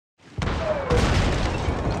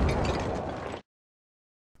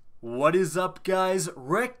What is up, guys?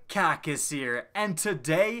 Rick Kakis here, and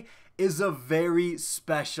today is a very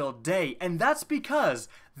special day, and that's because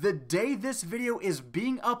the day this video is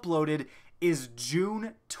being uploaded is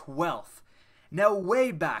June 12th. Now,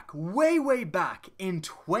 way back in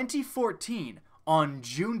 2014, on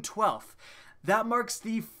June 12th, that marks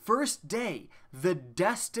the first day the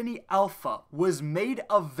Destiny Alpha was made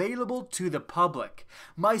available to the public.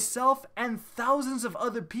 Myself and thousands of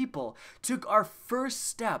other people took our first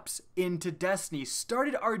steps into Destiny,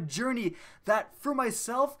 started our journey that, for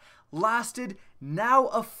myself, lasted now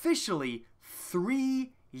officially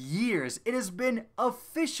 3 years. It has been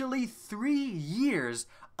officially 3 years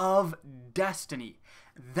of Destiny.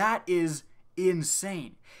 That is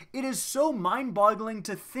insane. It is so mind-boggling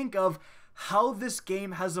to think of how this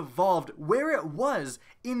game has evolved, where it was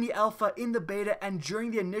in the alpha, in the beta, and during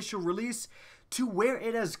the initial release, to where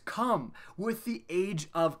it has come with the Age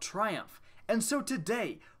of Triumph. And so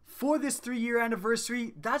today, for this 3-year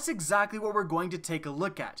anniversary, that's exactly what we're going to take a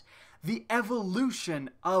look at. The evolution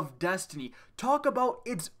of Destiny. Talk about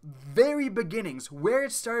its very beginnings, where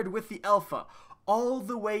it started with the alpha, all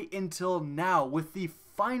the way until now with the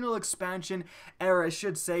final expansion, or I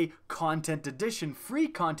should say content edition, free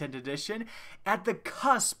content edition, at the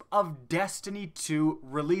cusp of Destiny 2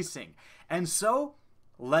 releasing. And so,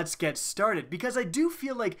 let's get started, because I do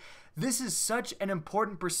feel like this is such an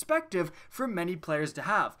important perspective for many players to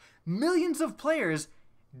have. Millions of players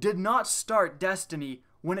did not start Destiny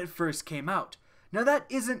when it first came out. Now, that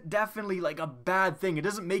isn't definitely like a bad thing. It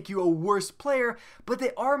doesn't make you a worse player, but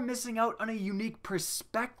they are missing out on a unique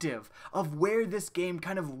perspective of where this game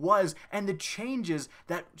kind of was and the changes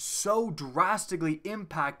that so drastically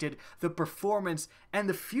impacted the performance and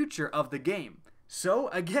the future of the game. So,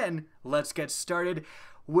 again, let's get started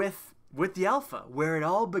with the alpha, where it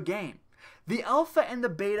all began. The alpha and the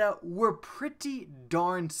beta were pretty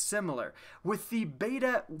darn similar. With the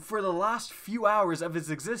beta, for the last few hours of its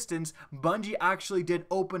existence, Bungie actually did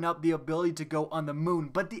open up the ability to go on the moon,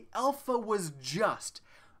 but the alpha was just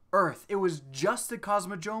Earth. It was just the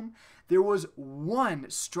Cosmodrome. There was one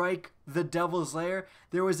strike, the Devil's Lair.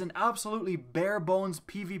 There was an absolutely bare bones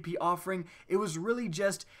PvP offering. It was really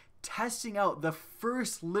just testing out the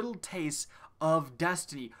first little taste of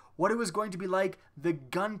Destiny. What it was going to be like, the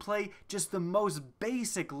gunplay, just the most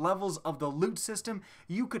basic levels of the loot system.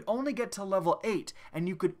 You could only get to level 8, and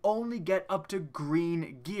you could only get up to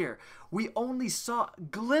green gear. We only saw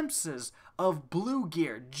glimpses of blue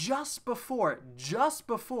gear just before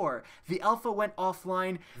the alpha went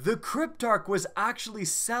offline. The Cryptarch was actually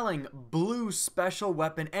selling blue special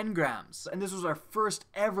weapon engrams, and this was our first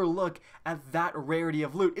ever look at that rarity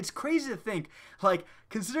of loot. It's crazy to think, like,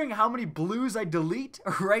 considering how many blues I delete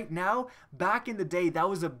right now, back in the day, that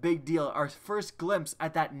was a big deal. Our first glimpse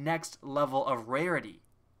at that next level of rarity.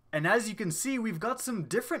 And as you can see, we've got some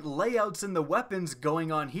different layouts in the weapons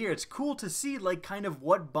going on here. It's cool to see, like, kind of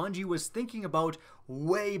what Bungie was thinking about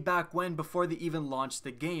way back when, before they even launched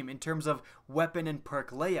the game, in terms of weapon and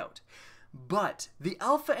perk layout. But the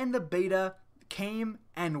alpha and the beta came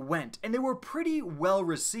and went, and they were pretty well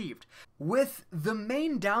received, with the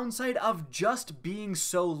main downside of just being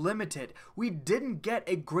so limited. We didn't get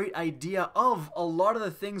a great idea of a lot of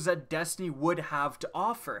the things that Destiny would have to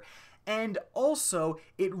offer. And also,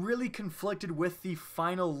 it really conflicted with the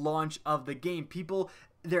final launch of the game. People,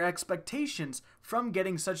 their expectations from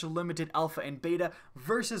getting such a limited alpha and beta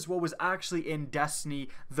versus what was actually in Destiny,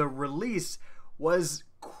 the release, was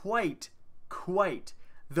quite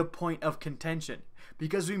the point of contention.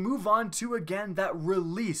 Because we move on to, again, that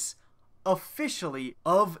release officially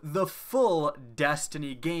of the full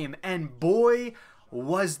Destiny game. And boy,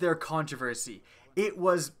 was there controversy. It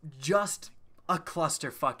was just a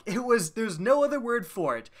clusterfuck. There's no other word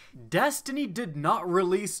for it. Destiny did not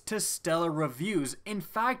release to stellar reviews. In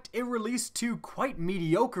fact, it released to quite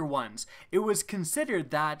mediocre ones. It was considered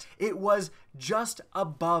that it was just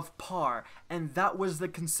above par, and that was the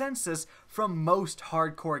consensus from most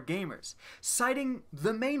hardcore gamers, citing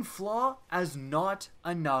the main flaw as not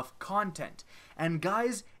enough content. And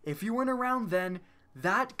guys, if you weren't around then,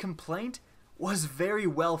 that complaint was very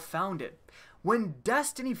well founded. When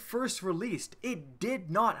Destiny first released, it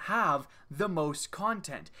did not have the most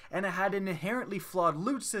content, and it had an inherently flawed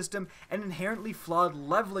loot system and inherently flawed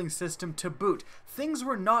leveling system to boot. Things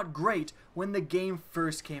were not great when the game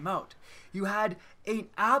first came out. You had an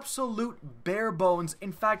absolute bare bones,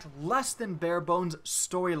 in fact less than bare bones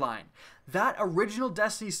storyline. That original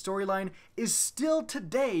Destiny storyline is still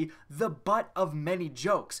today the butt of many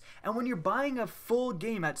jokes. And when you're buying a full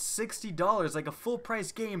game at $60, like a full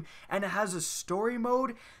price game, and it has a story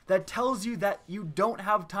mode that tells you that you don't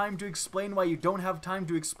have time to explain why you don't have time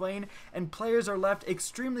to explain, and players are left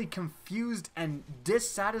extremely confused and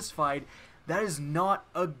dissatisfied, that is not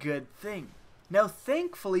a good thing. Now,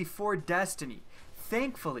 thankfully for Destiny,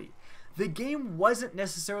 the game wasn't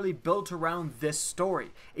necessarily built around this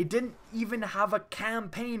story. It didn't even have a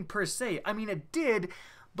campaign per se. I mean, it did,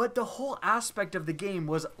 but the whole aspect of the game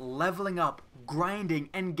was leveling up, grinding,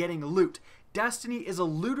 and getting loot. Destiny is a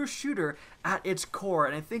looter shooter at its core,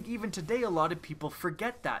 and I think even today a lot of people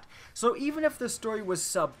forget that. So even if the story was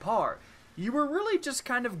subpar, you were really just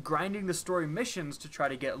kind of grinding the story missions to try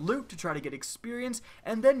to get loot, to try to get experience,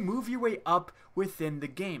 and then move your way up within the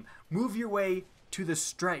game. Move your way to the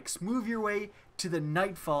strikes, move your way to the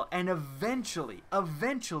nightfall, and eventually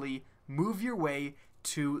move your way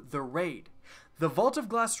to the raid. The Vault of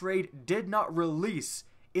Glass raid did not release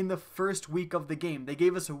in the first week of the game. They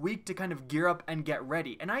gave us a week to kind of gear up and get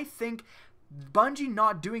ready, and I think Bungie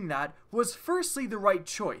not doing that was firstly the right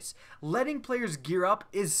choice. Letting players gear up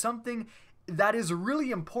is something that is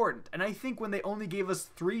really important, and I think when they only gave us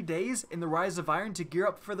 3 days in the Rise of Iron to gear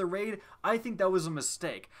up for the raid, I think that was a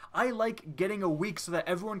mistake. I like getting a week so that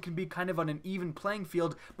everyone can be kind of on an even playing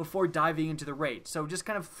field before diving into the raid. So just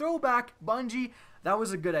kind of throwback, Bungie, that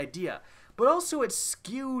was a good idea. But also it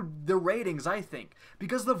skewed the ratings, I think,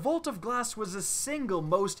 because the Vault of Glass was the single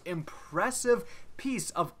most impressive piece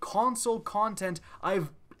of console content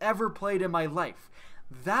I've ever played in my life.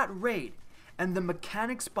 That raid and the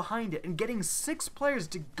mechanics behind it, and getting 6 players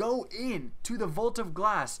to go in to the Vault of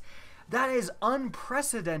Glass, that is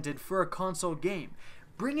unprecedented for a console game.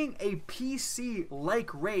 Bringing a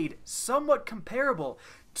PC-like raid, somewhat comparable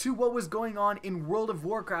to what was going on in World of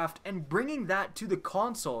Warcraft, and bringing that to the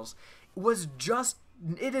consoles was just,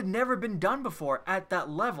 it had never been done before at that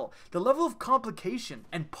level. The level of complication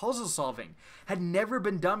and puzzle solving had never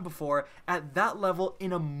been done before at that level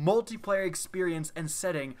in a multiplayer experience and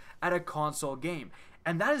setting at a console game.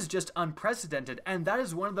 And that is just unprecedented, and that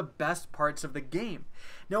is one of the best parts of the game.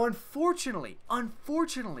 Now, unfortunately,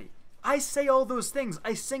 I say all those things,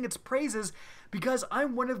 I sing its praises because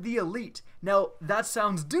I'm one of the elite. Now, that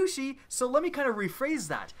sounds douchey, so let me kind of rephrase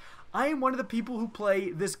that. I am one of the people who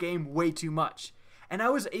play this game way too much. And I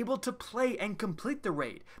was able to play and complete the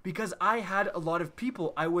raid because I had a lot of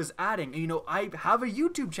people I was adding. You know, I have a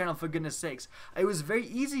YouTube channel, for goodness sakes. It was very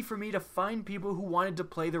easy for me to find people who wanted to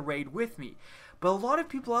play the raid with me. But a lot of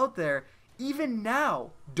people out there, even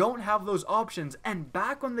now, don't have those options. And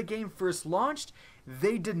back when the game first launched,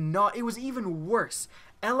 they did not. It was even worse.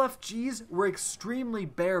 LFGs were extremely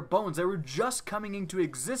bare bones. They were just coming into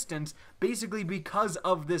existence basically because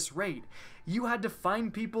of this raid. You had to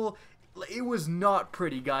find people. It was not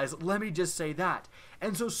pretty, guys. Let me just say that.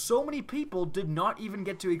 And so many people did not even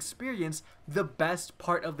get to experience the best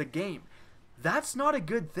part of the game. That's not a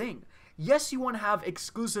good thing. Yes, you want to have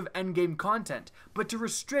exclusive endgame content, but to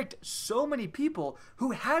restrict so many people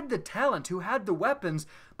who had the talent, who had the weapons,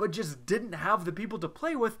 but just didn't have the people to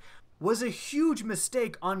play with, was a huge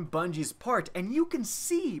mistake on Bungie's part, and you can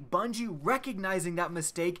see Bungie recognizing that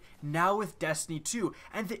mistake now with Destiny 2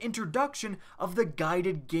 and the introduction of the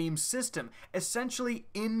guided game system, essentially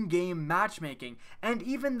in-game matchmaking, and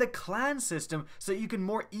even the clan system so that you can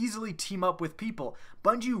more easily team up with people.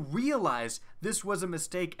 Bungie realized this was a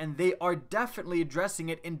mistake, and they are definitely addressing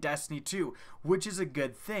it in Destiny 2, which is a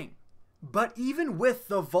good thing. But even with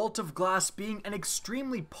the Vault of Glass being an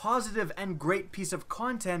extremely positive and great piece of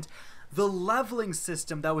content, the leveling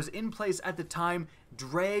system that was in place at the time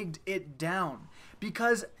dragged it down,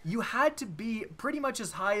 because you had to be pretty much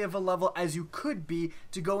as high of a level as you could be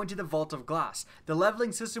to go into the Vault of Glass. The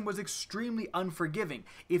leveling system was extremely unforgiving.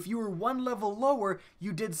 If you were one level lower,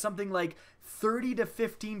 you did something like 30 to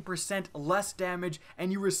 15% less damage,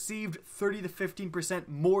 and you received 30 to 15%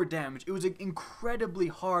 more damage. It was incredibly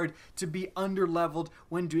hard to be underleveled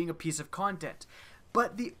when doing a piece of content.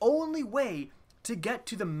 But the only way to get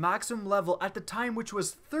to the maximum level at the time, which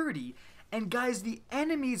was 30, and guys, the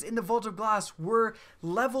enemies in the Vault of Glass were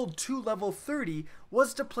leveled to level 30,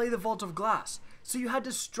 was to play the Vault of Glass. So you had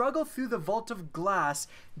to struggle through the Vault of Glass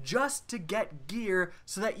just to get gear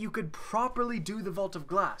so that you could properly do the Vault of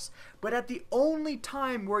Glass. But at the only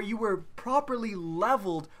time where you were properly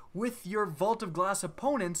leveled with your Vault of Glass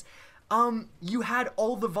opponents, you had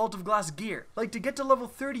all the Vault of Glass gear. Like, to get to level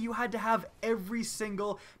 30, you had to have every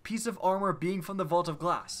single piece of armor being from the Vault of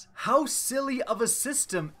Glass. How silly of a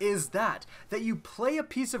system is that? That you play a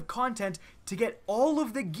piece of content to get all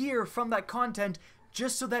of the gear from that content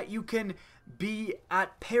just so that you can be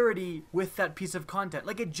at parity with that piece of content.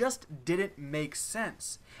 Like, it just didn't make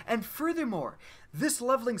sense. And furthermore, this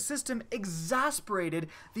leveling system exasperated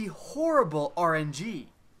the horrible RNG.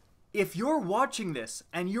 If you're watching this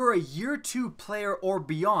and you're a year 2 player or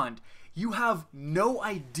beyond, you have no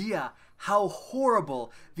idea how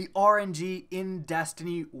horrible the RNG in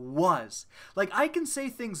Destiny was. Like, I can say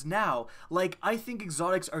things now, like I think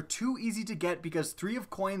exotics are too easy to get because 3 of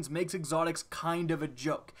coins makes exotics kind of a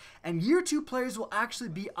joke. And year 2 players will actually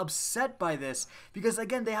be upset by this because,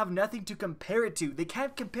 again, they have nothing to compare it to. They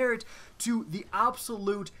can't compare it to the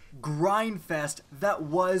absolute grind fest that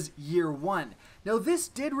was year 1. Now, this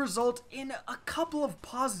did result in a couple of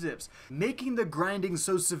positives. Making the grinding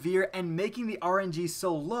so severe and making the RNG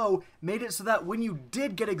so low made it so that when you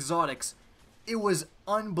did get exotics, it was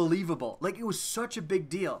unbelievable. Like, it was such a big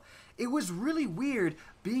deal. It was really weird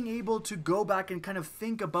being able to go back and kind of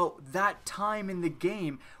think about that time in the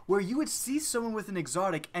game where you would see someone with an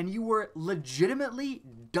exotic and you were legitimately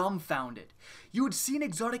dumbfounded. You would see an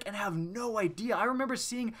exotic and have no idea. I remember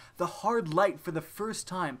seeing the hard light for the first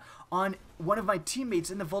time on one of my teammates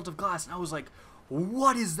in the Vault of Glass, and I was like,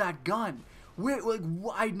 what is that gun?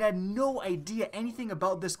 I had no idea anything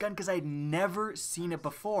about this gun because I'd never seen it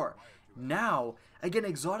before. Now, again,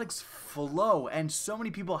 exotics flow, and so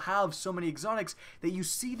many people have so many exotics that you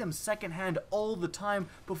see them secondhand all the time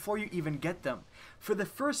before you even get them. For the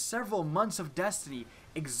first several months of Destiny,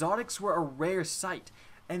 exotics were a rare sight.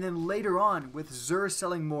 And then later on, with Xur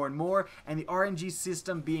selling more and more, and the RNG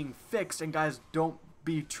system being fixed, and guys, don't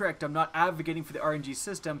be tricked, I'm not advocating for the RNG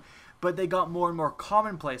system, but they got more and more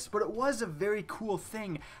commonplace. But it was a very cool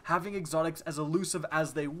thing having exotics as elusive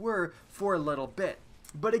as they were for a little bit.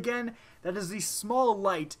 But again, that is the small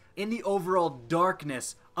light in the overall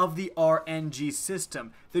darkness of the RNG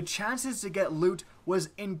system. The chances to get loot was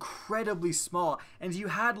incredibly small, and you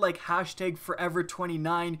had like hashtag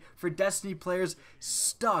Forever29 for Destiny players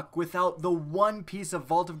stuck without the one piece of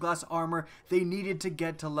Vault of Glass armor they needed to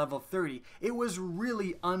get to level 30. It was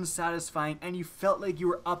really unsatisfying, and you felt like you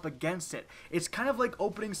were up against it. It's kind of like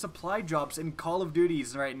opening supply drops in Call of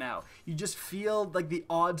Duties right now. You just feel like the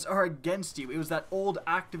odds are against you. It was that old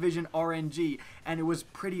Activision RNG, and it was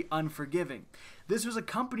pretty unforgiving. This was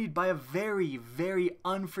accompanied by a very, very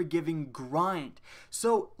unforgiving grind.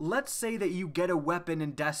 So let's say that you get a weapon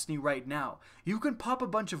in Destiny right now. You can pop a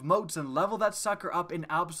bunch of motes and level that sucker up in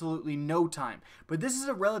absolutely no time. But this is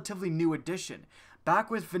a relatively new addition.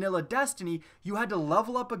 Back with vanilla Destiny, you had to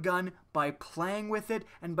level up a gun by playing with it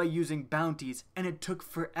and by using bounties, and it took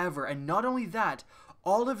forever. And not only that,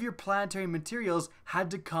 all of your planetary materials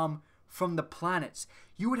had to come from the planets.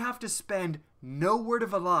 You would have to spend, no word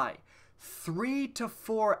of a lie, 3 to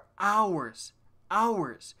 4 hours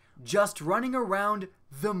just running around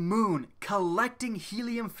the moon, collecting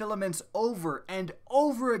helium filaments over and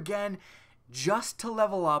over again just to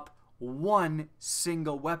level up one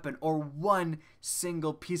single weapon or one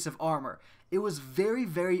single piece of armor. It was very,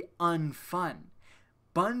 very unfun.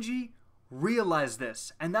 Bungie realized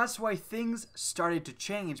this, and that's why things started to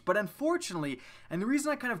change. But unfortunately, and the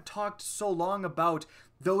reason I kind of talked so long about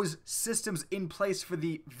those systems in place for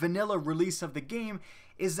the vanilla release of the game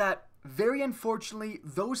is that, very unfortunately,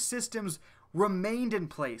 those systems remained in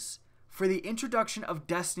place for the introduction of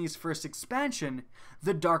Destiny's first expansion,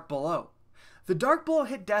 The Dark Below. The Dark Below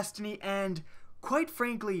hit Destiny, and quite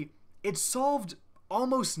frankly, it solved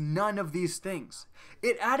almost none of these things.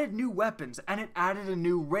 It added new weapons, and it added a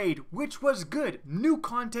new raid, which was good. New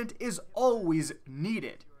content is always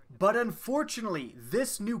needed. But unfortunately,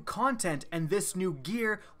 this new content and this new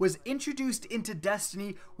gear was introduced into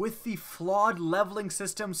Destiny with the flawed leveling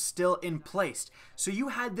system still in place. So you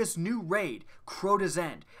had this new raid, Crota's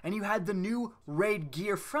End, and you had the new raid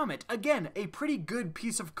gear from it. Again, a pretty good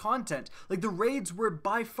piece of content. Like, the raids were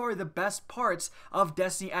by far the best parts of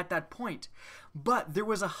Destiny at that point. But there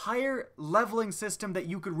was a higher leveling system that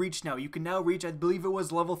you could reach now. You can now reach, I believe it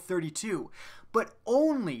was level 32. But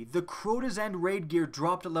only the Crota's End raid gear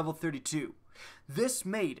dropped at level 32. This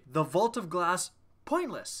made the Vault of Glass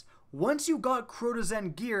pointless. Once you got Crota's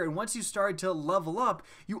End gear and once you started to level up,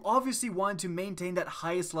 you obviously wanted to maintain that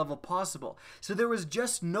highest level possible. So there was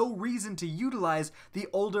just no reason to utilize the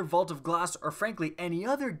older Vault of Glass or frankly any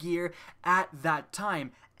other gear at that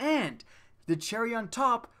time. And the cherry on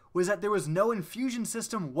top was that there was no infusion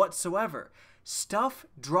system whatsoever. Stuff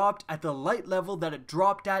dropped at the light level that it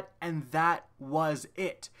dropped at, and that was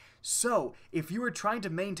it. So, if you were trying to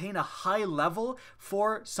maintain a high level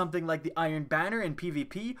for something like the Iron Banner in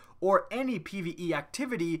PvP or any PvE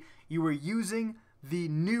activity, you were using the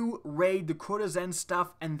new raid, the Quota's End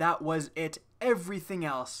stuff, and that was it. Everything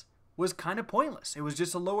else was kind of pointless. It was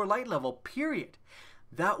just a lower light level, period.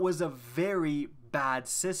 That was a very bad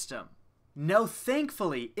system. Now,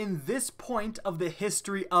 thankfully, in this point of the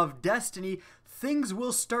history of Destiny, things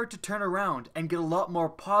will start to turn around and get a lot more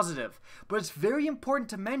positive. But it's very important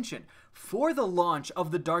to mention, for the launch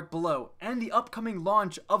of The Dark Below and the upcoming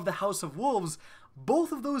launch of the House of Wolves,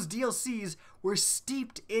 both of those DLCs were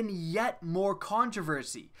steeped in yet more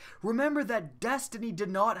controversy. Remember that Destiny did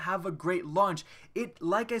not have a great launch. It,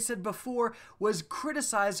 like I said before, was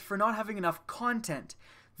criticized for not having enough content.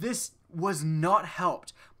 This was not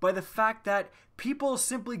helped by the fact that people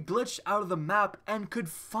simply glitched out of the map and could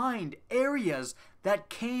find areas that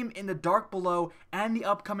came in The Dark Below and the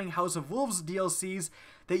upcoming House of Wolves DLCs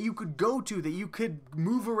that you could go to, that you could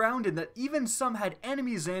move around in, that even some had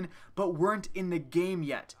enemies in but weren't in the game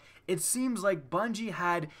yet. It seems like Bungie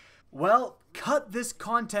had, well, cut this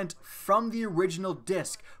content from the original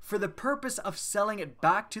disc for the purpose of selling it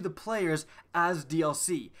back to the players as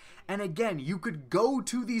DLC. And again, you could go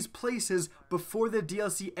to these places before the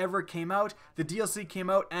DLC ever came out. The DLC came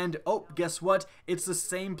out and, oh, guess what? It's the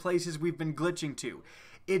same places we've been glitching to.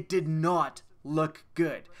 It did not look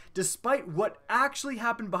good. Despite what actually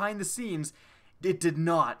happened behind the scenes, it did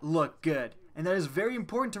not look good. And that is very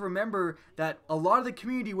important to remember, that a lot of the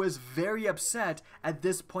community was very upset at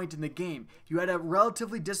this point in the game. You had a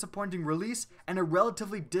relatively disappointing release and a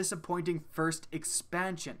relatively disappointing first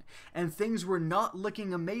expansion. And things were not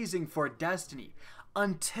looking amazing for Destiny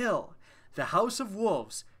until the House of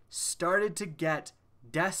Wolves started to get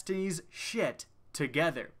Destiny's shit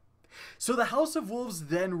together. So the House of Wolves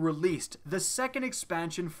then released the second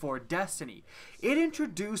expansion for Destiny. It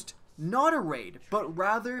introduced not a raid, but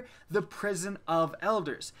rather the Prison of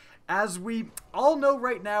Elders, as we all know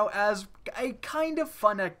right now as a kind of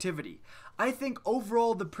fun activity. I think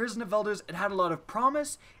overall the Prison of Elders, it had a lot of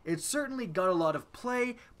promise, it certainly got a lot of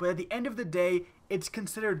play, but at the end of the day, it's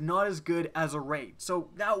considered not as good as a raid. So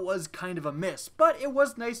that was kind of a miss, but it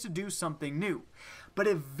was nice to do something new. But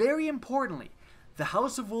very importantly, the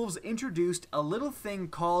House of Wolves introduced a little thing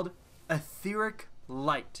called Etheric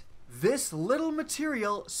Light. This little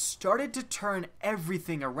material started to turn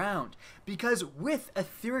everything around, because with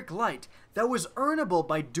Etheric Light, that was earnable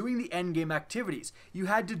by doing the endgame activities. You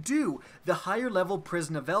had to do the higher level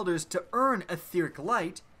Prison of Elders to earn Etheric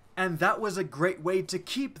Light, and that was a great way to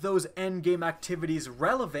keep those endgame activities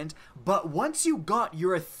relevant. But once you got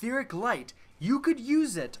your Etheric Light, you could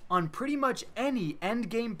use it on pretty much any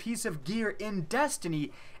endgame piece of gear in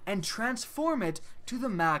Destiny and transform it to the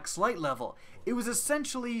max light level. It was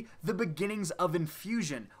essentially the beginnings of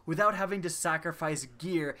infusion without having to sacrifice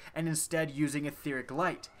gear and instead using Etheric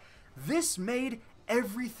Light. This made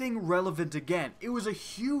everything relevant again. It was a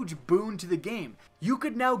huge boon to the game. You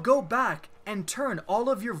could now go back and turn all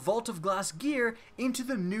of your Vault of Glass gear into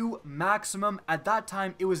the new maximum, at that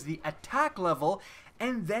time it was the attack level,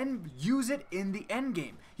 and then use it in the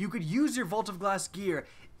endgame. You could use your Vault of Glass gear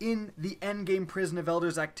in the endgame Prison of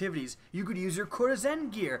Elders activities. You could use your Quota's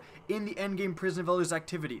End gear in the endgame Prison of Elders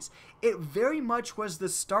activities. It very much was the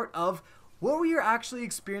start of what we are actually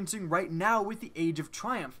experiencing right now with the Age of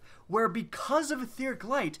Triumph, where because of Etheric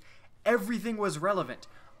Light, everything was relevant.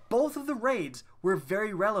 Both of the raids were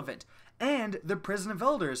very relevant, and the Prison of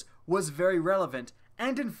Elders was very relevant,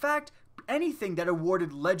 and in fact, anything that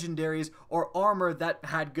awarded legendaries or armor that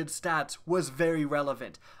had good stats was very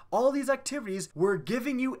relevant. All these activities were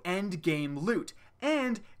giving you end game loot.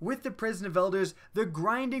 And with the Prison of Elders, the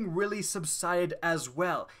grinding really subsided as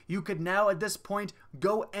well. You could now at this point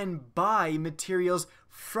go and buy materials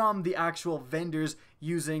from the actual vendors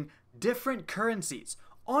using different currencies.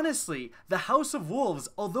 Honestly, the House of Wolves,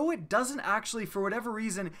 although it doesn't actually for whatever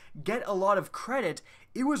reason get a lot of credit,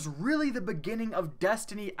 it was really the beginning of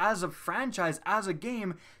Destiny as a franchise, as a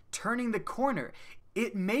game, turning the corner.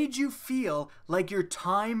 It made you feel like your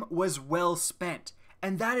time was well spent.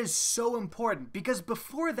 And that is so important, because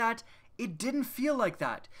before that, it didn't feel like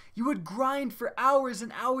that. You would grind for hours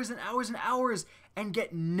and hours and hours and hours and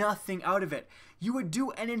get nothing out of it. You would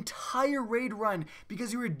do an entire raid run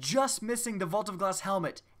because you were just missing the Vault of Glass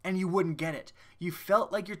helmet and you wouldn't get it. You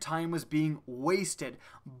felt like your time was being wasted.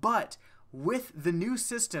 But with the new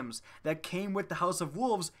systems that came with the House of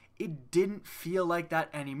Wolves, it didn't feel like that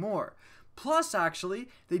anymore. Plus, actually,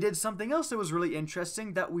 they did something else that was really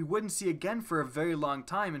interesting that we wouldn't see again for a very long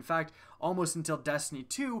time. In fact, almost until Destiny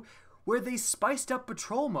 2, where they spiced up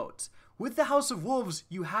patrol modes. with the House of Wolves,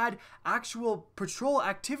 you had actual patrol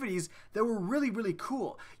activities that were really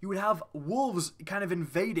cool. You would have wolves kind of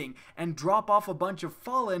invading and drop off a bunch of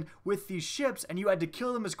fallen with these ships, and you had to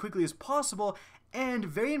kill them as quickly as possible. And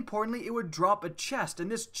very importantly, it would drop a chest,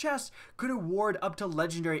 and this chest could award up to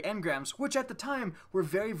legendary engrams, which at the time were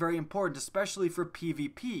very important, especially for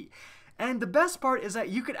PvP. And the best part is that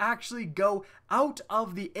you could actually go out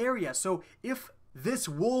of the area. So if this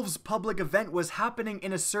Wolves public event was happening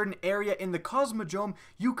in a certain area in the Cosmodrome,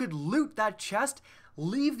 you could loot that chest,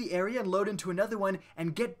 leave the area and load into another one,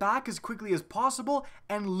 and get back as quickly as possible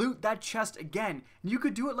and loot that chest again. And you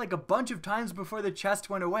could do it like a bunch of times before the chest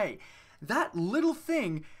went away. That little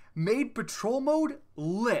thing made patrol mode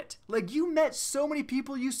lit. Like, you met so many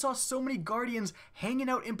people, you saw so many guardians hanging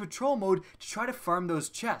out in patrol mode to try to farm those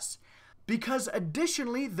chests. Because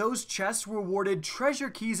additionally, those chests rewarded treasure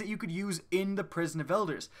keys that you could use in the Prison of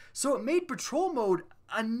Elders. So it made patrol mode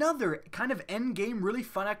another kind of endgame really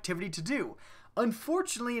fun activity to do.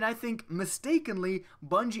 Unfortunately, and I think mistakenly,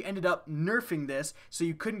 Bungie ended up nerfing this, so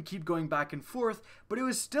you couldn't keep going back and forth, but it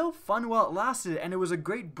was still fun while it lasted, and it was a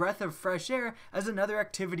great breath of fresh air as another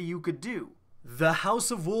activity you could do. The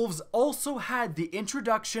House of Wolves also had the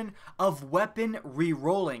introduction of weapon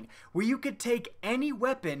re-rolling, where you could take any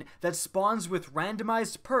weapon that spawns with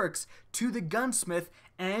randomized perks to the gunsmith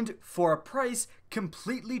and, for a price,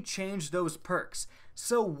 completely change those perks.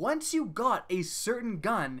 So once you got a certain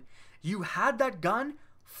gun, you had that gun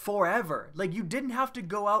forever. Like, you didn't have to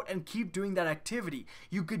go out and keep doing that activity.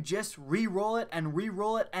 You could just re-roll it and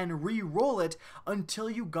re-roll it and re-roll it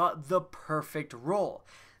until you got the perfect roll.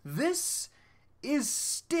 This is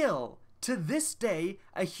still, to this day,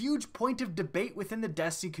 a huge point of debate within the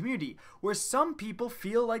Destiny community, where some people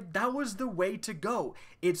feel like that was the way to go.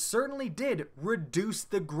 It certainly did reduce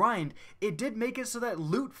the grind. It did make it so that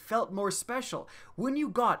loot felt more special. When you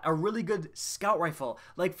got a really good scout rifle,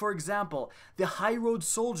 like for example, the High Road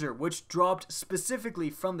Soldier, which dropped specifically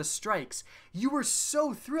from the strikes, you were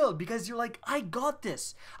so thrilled because you're like, I got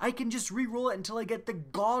this. I can just re-roll it until I get the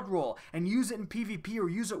God roll and use it in PvP or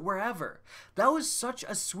use it wherever. That was such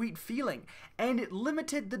a sweet feeling, and it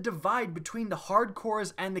limited the divide between the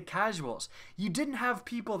hardcores and the casuals. You didn't have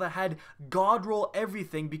people that had God roll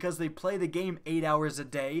everything because they play the game 8 hours a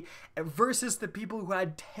day versus the people who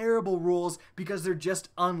had terrible rolls because they're just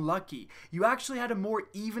unlucky. You actually had a more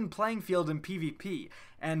even playing field in PvP,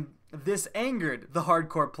 and this angered the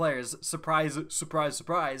hardcore players. Surprise, surprise,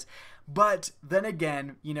 surprise. But then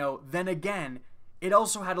again, it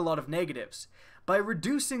also had a lot of negatives. By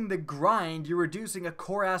reducing the grind, you're reducing a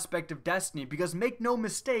core aspect of Destiny, because make no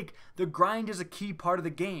mistake, the grind is a key part of the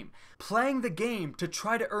game. Playing the game to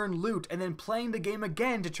try to earn loot and then playing the game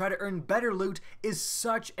again to try to earn better loot is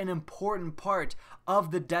such an important part of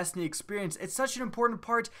the Destiny experience. It's such an important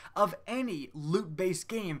part of any loot-based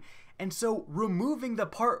game. And so removing the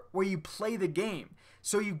part where you play the game,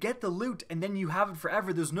 so you get the loot and then you have it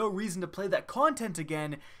forever, there's no reason to play that content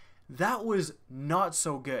again, that was not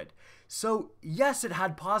so good. So yes, it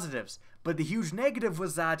had positives, but the huge negative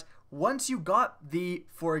was that once you got the,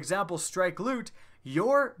 for example, strike loot,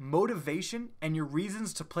 your motivation and your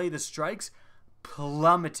reasons to play the strikes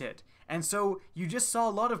plummeted. And so you just saw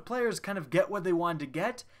a lot of players kind of get what they wanted to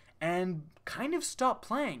get and kind of stop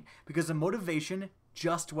playing because the motivation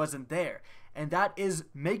just wasn't there. And that is,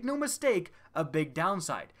 make no mistake, a big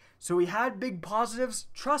downside. So we had big positives,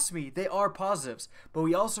 trust me, they are positives, but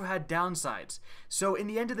we also had downsides. So in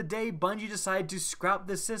the end of the day, Bungie decided to scrap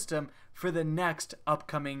this system for the next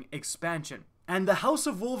upcoming expansion. And the House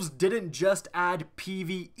of Wolves didn't just add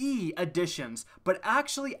PvE additions, but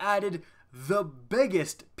actually added the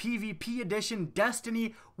biggest PvP addition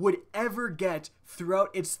Destiny would ever get throughout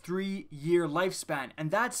its 3-year lifespan,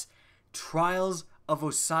 and that's Trials of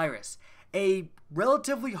Osiris. A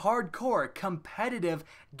relatively hardcore, competitive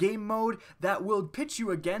game mode that will pitch you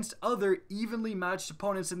against other evenly matched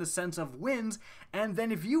opponents in the sense of wins, and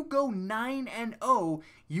then if you go 9-0,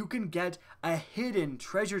 you can get a hidden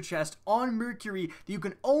treasure chest on Mercury that you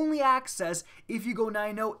can only access if you go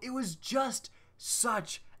 9-0. It was just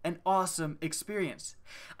such an awesome experience.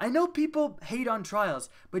 I know people hate on Trials,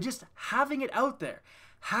 but just having it out there,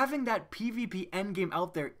 having that PvP endgame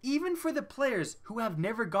out there, even for the players who have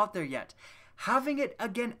never got there yet, having it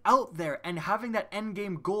again out there and having that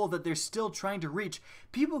endgame goal that they're still trying to reach,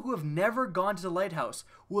 people who have never gone to the lighthouse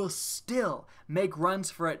will still make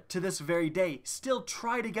runs for it to this very day, still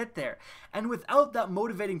try to get there. And without that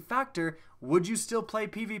motivating factor, would you still play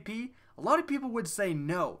PvP? A lot of people would say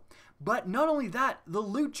no. But not only that, the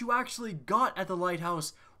loot you actually got at the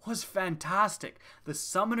lighthouse was fantastic. The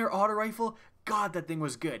Summoner auto rifle, God, that thing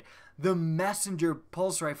was good. The Messenger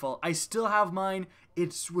pulse rifle, I still have mine.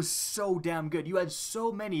 It was so damn good. You had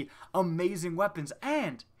so many amazing weapons,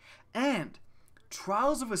 and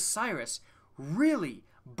Trials of Osiris really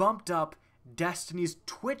bumped up Destiny's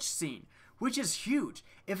Twitch scene, which is huge.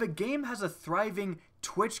 If a game has a thriving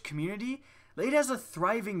Twitch community, it has a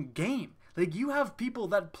thriving game. Like, you have people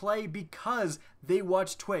that play because they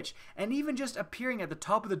watch Twitch, and even just appearing at the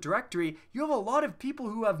top of the directory, you have a lot of people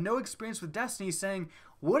who have no experience with Destiny saying,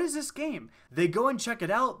 what is this game? They go and check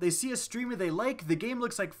it out, they see a streamer they like, the game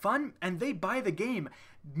looks like fun, and they buy the game.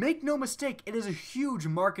 Make no mistake, it is a huge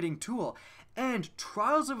marketing tool, and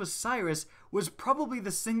Trials of Osiris was probably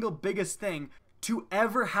the single biggest thing to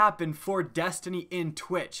ever happen for Destiny in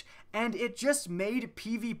Twitch, and it just made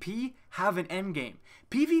PvP have an endgame.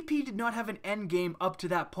 PvP did not have an endgame up to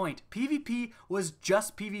that point. PvP was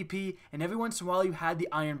just PvP, and every once in a while you had the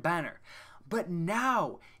Iron Banner. But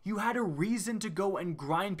now, you had a reason to go and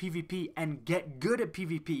grind PvP and get good at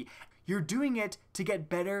PvP. You're doing it to get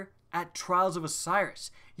better at Trials of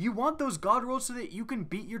Osiris. You want those god rolls so that you can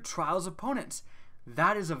beat your Trials opponents.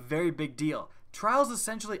 That is a very big deal. Trials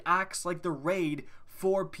essentially acts like the raid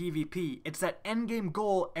for PvP. It's that endgame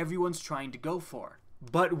goal everyone's trying to go for.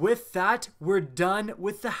 But with that, we're done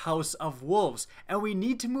with the House of Wolves, and we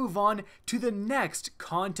need to move on to the next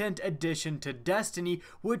content addition to Destiny,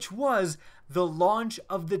 which was the launch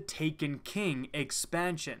of the Taken King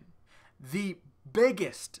expansion. The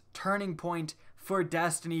biggest turning point for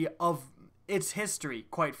Destiny of its history,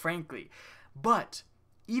 quite frankly. But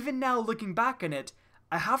even now, looking back on it,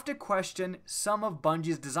 I have to question some of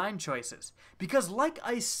Bungie's design choices, because like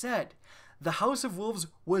I said, the House of Wolves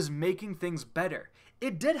was making things better.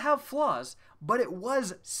 It did have flaws, but it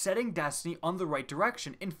was setting Destiny on the right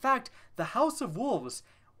direction. In fact, the House of Wolves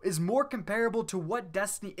is more comparable to what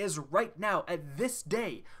Destiny is right now at this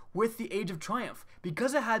day with the Age of Triumph,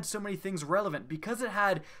 because it had so many things relevant, because it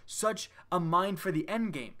had such a mind for the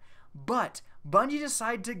endgame. But Bungie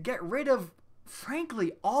decided to get rid of,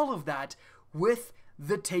 frankly, all of that with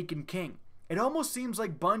the Taken King. It almost seems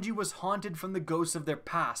like Bungie was haunted from the ghosts of their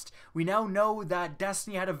past. We now know that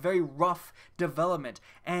Destiny had a very rough development,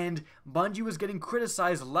 and Bungie was getting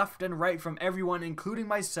criticized left and right from everyone, including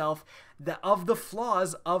myself, of the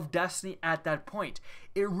flaws of Destiny at that point.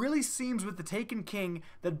 It really seems with the Taken King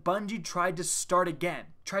that Bungie tried to start again,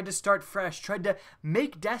 tried to start fresh, tried to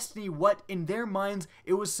make Destiny what in their minds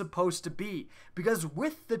it was supposed to be. Because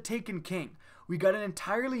with the Taken King, we got an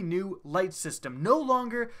entirely new light system. No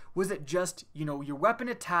longer was it just, your weapon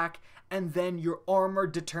attack and then your armor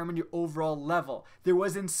determined your overall level. There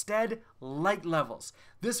was instead light levels.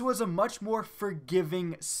 This was a much more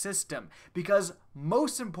forgiving system because,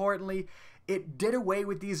 most importantly, it did away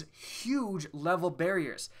with these huge level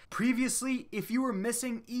barriers. Previously, if you were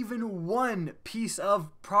missing even one piece of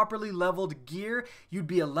properly leveled gear, you'd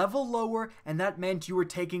be a level lower, and that meant you were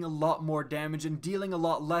taking a lot more damage and dealing a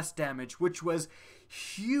lot less damage, which was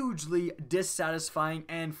hugely dissatisfying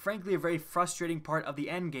and frankly a very frustrating part of the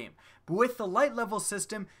endgame. But with the light level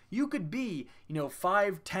system, you could be,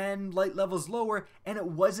 5, 10 light levels lower, and it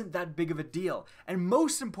wasn't that big of a deal. And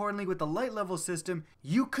most importantly, with the light level system,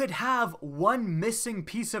 you could have one missing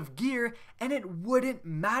piece of gear and it wouldn't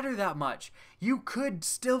matter that much. You could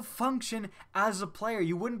still function as a player.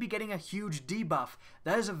 You wouldn't be getting a huge debuff.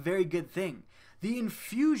 That is a very good thing. The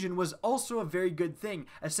infusion was also a very good thing,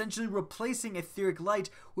 essentially replacing etheric light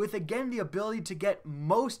with again the ability to get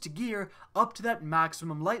most gear up to that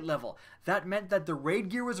maximum light level. That meant that the raid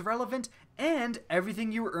gear was relevant and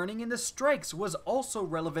everything you were earning in the strikes was also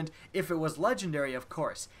relevant if it was legendary, of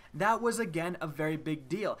course. That was again a very big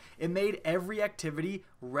deal. It made every activity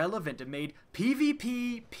relevant. It made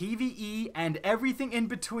PvP, PvE, and everything in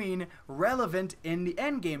between relevant in the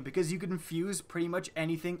endgame because you could infuse pretty much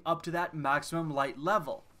anything up to that maximum light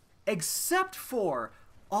level. Except for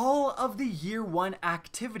all of the year one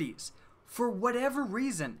activities. For whatever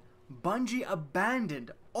reason, Bungie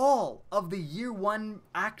abandoned all of the year one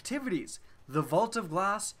activities. The Vault of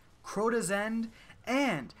Glass, Crota's End,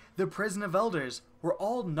 and the Prison of Elders were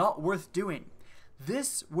all not worth doing.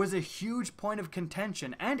 This was a huge point of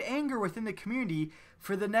contention and anger within the community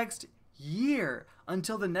for the next year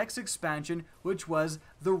until the next expansion, which was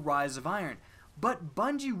the Rise of Iron. But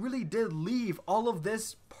Bungie really did leave all of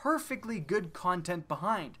this perfectly good content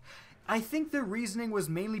behind. I think the reasoning was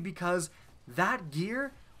mainly because that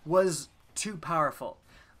gear was too powerful.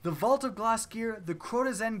 The Vault of Glass gear, the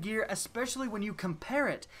Crota's End gear, especially when you compare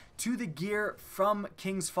it to the gear from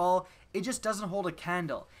King's Fall, it just doesn't hold a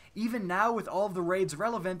candle. Even now with all of the raids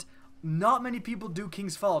relevant, not many people do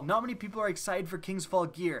King's Fall. Not many people are excited for King's Fall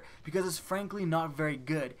gear because it's frankly not very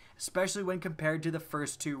good, especially when compared to the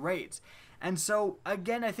first two raids. And so,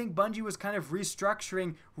 again, I think Bungie was kind of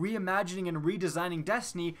restructuring, reimagining, and redesigning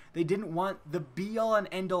Destiny. They didn't want the be-all and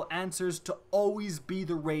end-all answers to always be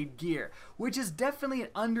the raid gear, which is definitely an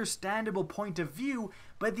understandable point of view,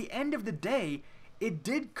 but at the end of the day, it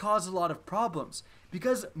did cause a lot of problems.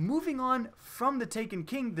 Because moving on from the Taken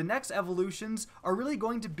King, the next evolutions are really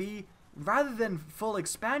going to be, rather than full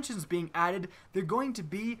expansions being added, they're going to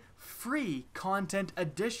be free content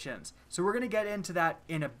additions. So we're going to get into that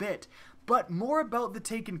in a bit. But more about the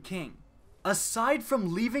Taken King. Aside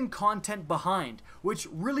from leaving content behind, which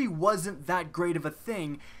really wasn't that great of a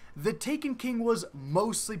thing, the Taken King was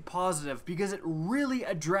mostly positive because it really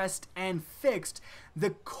addressed and fixed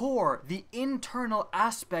the core, the internal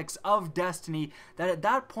aspects of Destiny that at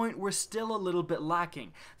that point were still a little bit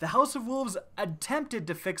lacking. The House of Wolves attempted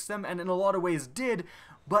to fix them and in a lot of ways did,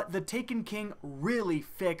 but the Taken King really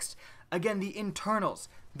fixed, again, the internals,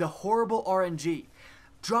 the horrible RNG.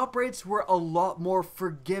 Drop rates were a lot more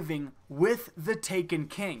forgiving with the Taken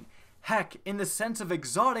King. Heck, in the sense of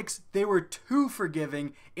exotics, they were too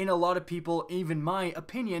forgiving in a lot of people, even my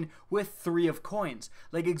opinion, with 3 of coins.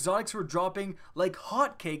 Like, exotics were dropping like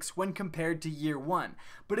hotcakes when compared to year 1.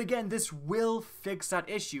 But again, this will fix that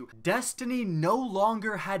issue. Destiny no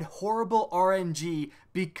longer had horrible RNG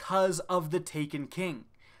because of the Taken King.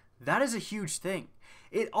 That is a huge thing.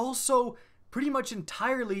 It also pretty much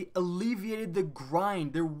entirely alleviated the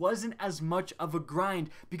grind. There wasn't as much of a grind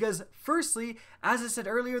because, firstly, as I said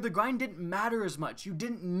earlier, the grind didn't matter as much. You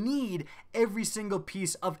didn't need every single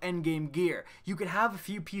piece of endgame gear. You could have a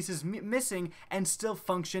few pieces missing and still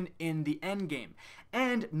function in the endgame.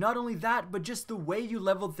 And not only that, but just the way you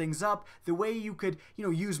leveled things up, the way you could,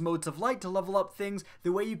 use modes of light to level up things,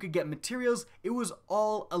 the way you could get materials, it was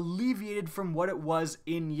all alleviated from what it was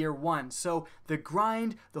in year 1. So the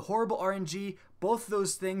grind, the horrible RNG, both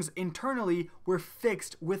those things internally were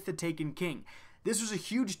fixed with the Taken King. This was a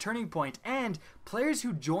huge turning point, and players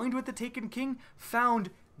who joined with the Taken King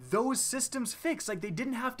found those systems fixed. Like, they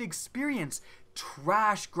didn't have to experience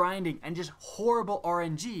trash grinding and just horrible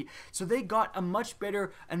RNG, so they got a much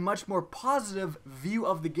better and much more positive view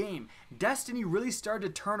of the game. Destiny really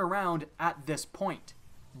started to turn around at this point.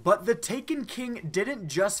 But the Taken King didn't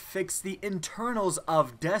just fix the internals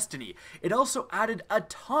of Destiny, it also added a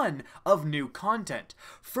ton of new content.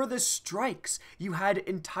 For the strikes, you had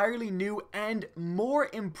entirely new and more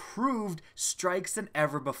improved strikes than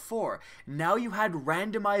ever before. Now you had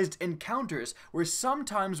randomized encounters, where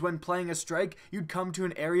sometimes when playing a strike, you'd come to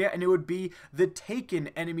an area and it would be the Taken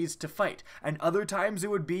enemies to fight, and other times it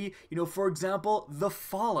would be, for example, the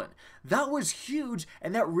Fallen. That was huge,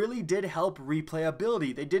 and that really did help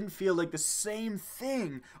replayability. They didn't feel like the same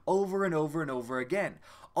thing over and over and over again.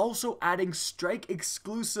 Also, adding strike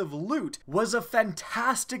exclusive loot was a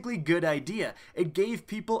fantastically good idea. It gave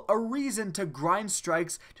people a reason to grind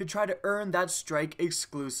strikes to try to earn that strike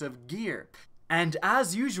exclusive gear. And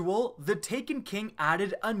as usual, the Taken King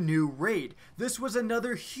added a new raid. This was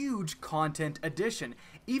another huge content addition.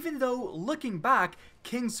 Even though, looking back,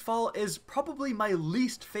 King's Fall is probably my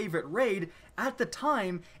least favorite raid, at the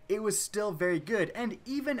time, it was still very good. And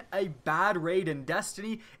even a bad raid in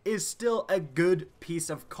Destiny is still a good piece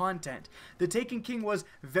of content. The Taken King was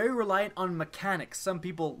very reliant on mechanics. Some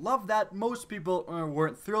people loved that, most people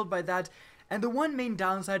weren't thrilled by that. And the one main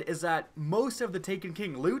downside is that most of the Taken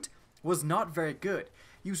King loot was not very good.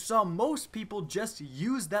 You saw most people just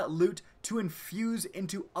use that loot to infuse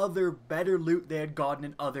into other better loot they had gotten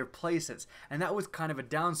in other places, and that was kind of a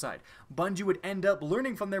downside. Bungie would end up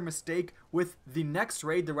learning from their mistake with the next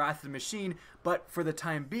raid, the Wrath of the Machine, but for the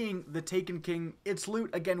time being, the Taken King, its loot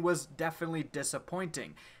again was definitely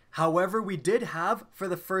disappointing. However, we did have, for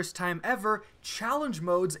the first time ever, challenge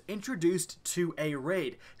modes introduced to a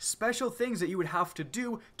raid. Special things that you would have to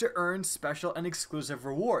do to earn special and exclusive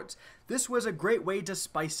rewards. This was a great way to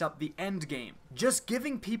spice up the end game, just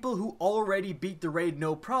giving people who already beat the raid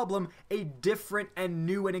no problem a different and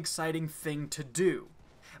new and exciting thing to do.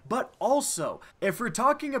 But also, if we're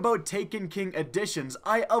talking about Taken King additions,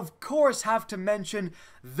 I of course have to mention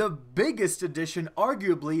the biggest addition,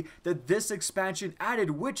 arguably, that this expansion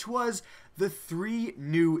added, which was the 3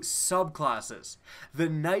 new subclasses. The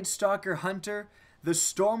Night Stalker Hunter, the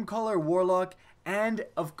Stormcaller Warlock, and,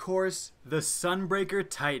 of course, the Sunbreaker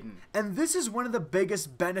Titan. And this is one of the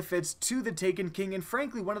biggest benefits to the Taken King, and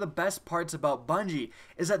frankly one of the best parts about Bungie,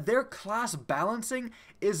 is that their class balancing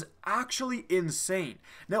is actually insane.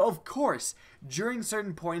 Now, of course, during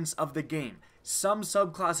certain points of the game, some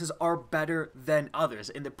subclasses are better than others.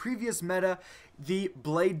 In the previous meta, the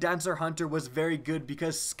Blade Dancer Hunter was very good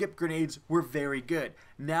because skip grenades were very good.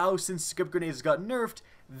 Now, since skip grenades got nerfed,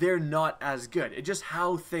 they're not as good. It's just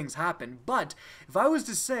how things happen. But if I was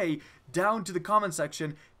to say down to the comment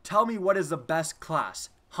section, tell me what is the best class,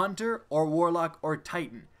 Hunter or Warlock or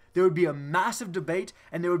Titan, there would be a massive debate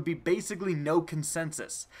and there would be basically no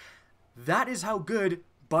consensus. That is how good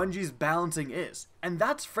Bungie's balancing is, and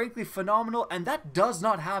that's frankly phenomenal, and that does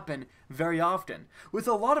not happen very often. With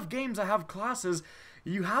a lot of games that have classes,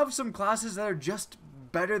 you have some classes that are just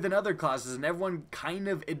better than other classes, and everyone kind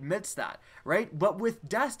of admits that, right? But with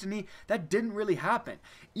Destiny, that didn't really happen.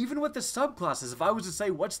 Even with the subclasses, if I was to say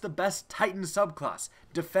what's the best Titan subclass,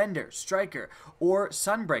 Defender, Striker, or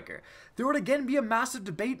Sunbreaker, there would again be a massive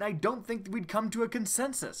debate, and I don't think we'd come to a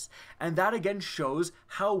consensus. And that again shows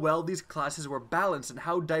how well these classes were balanced and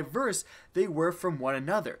how diverse they were from one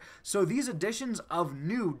another. So these additions of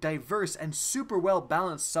new, diverse, and super well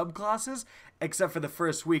balanced subclasses, except for the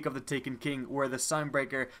first week of the Taken King where the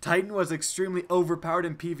Sunbreaker Titan was extremely overpowered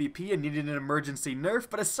in PvP and needed an emergency nerf,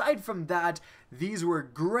 but aside from that, these were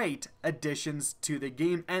great additions to the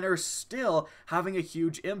game and are still having a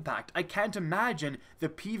huge impact. I can't imagine the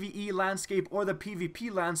PvE landscape or the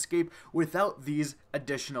PvP landscape without these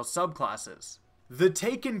additional subclasses. The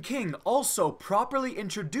Taken King also properly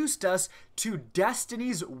introduced us to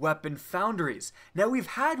Destiny's weapon foundries. Now, we've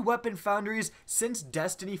had weapon foundries since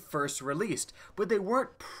Destiny first released, but they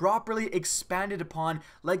weren't properly expanded upon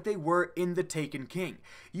like they were in the Taken King.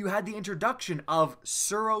 You had the introduction of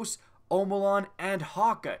Suros, Omolon, and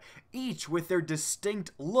Haka, each with their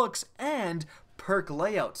distinct looks and perk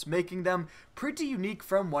layouts, making them pretty unique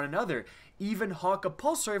from one another. Even Haka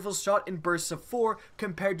pulse rifles shot in bursts of 4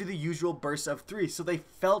 compared to the usual bursts of 3, so they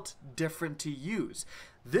felt different to use.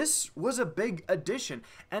 This was a big addition,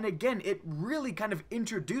 and again, it really kind of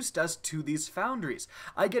introduced us to these foundries.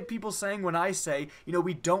 I get people saying when I say, you know,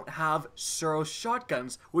 we don't have Suros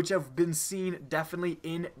shotguns, which have been seen definitely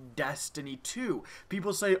in Destiny 2.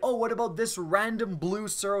 People say, oh, what about this random blue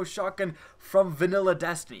Suros shotgun from vanilla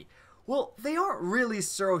Destiny? Well, they aren't really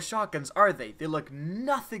Suros shotguns, are they? They look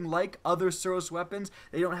nothing like other Suros weapons.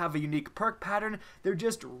 They don't have a unique perk pattern. They're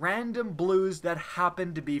just random blues that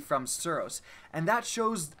happen to be from Suros. And that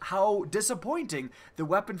shows how disappointing the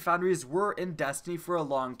weapon foundries were in Destiny for a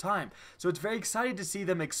long time. So it's very exciting to see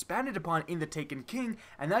them expanded upon in the Taken King,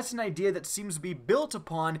 and that's an idea that seems to be built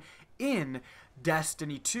upon in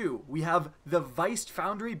Destiny 2. We have the Viced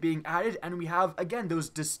foundry being added, and we have, again, those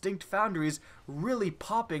distinct foundries really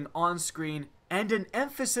popping on screen, and an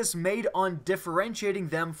emphasis made on differentiating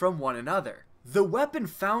them from one another. The weapon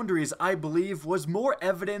foundries, I believe, was more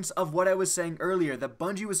evidence of what I was saying earlier, that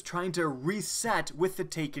Bungie was trying to reset with the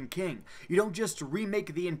Taken King. You don't just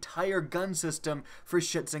remake the entire gun system for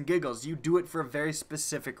shits and giggles, you do it for a very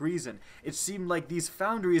specific reason. It seemed like these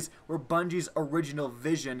foundries were Bungie's original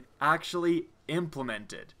vision actually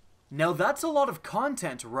implemented. Now that's a lot of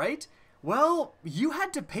content, right? Well, you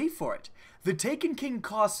had to pay for it. The Taken King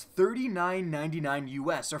costs $39.99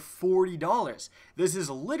 US, or $40. This is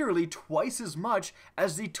literally twice as much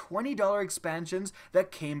as the $20 expansions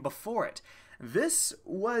that came before it. This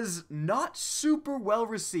was not super well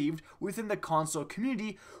received within the console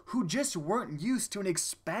community, who just weren't used to an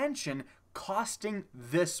expansion costing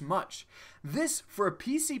this much. This, for a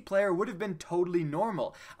PC player, would have been totally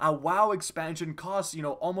normal. A WoW expansion costs, you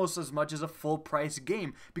know, almost as much as a full price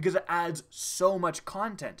game because it adds so much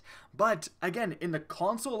content. But again, in the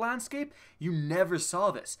console landscape, you never saw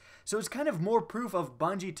this. So it's kind of more proof of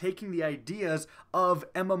Bungie taking the ideas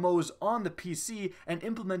of MMOs on the PC and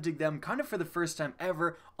implementing them kind of for the first time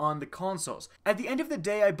ever on the consoles. At the end of the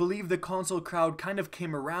day, I believe the console crowd kind of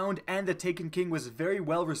came around and the Taken King was very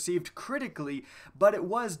well received critically, but it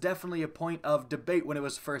was definitely a point of debate when it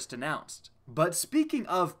was first announced. But speaking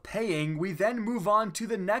of paying, we then move on to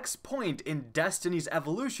the next point in Destiny's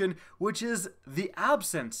evolution, which is the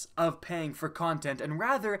absence of paying for content and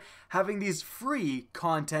rather having these free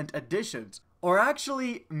content additions. Or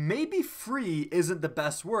actually, maybe free isn't the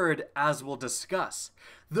best word, as we'll discuss.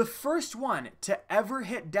 The first one to ever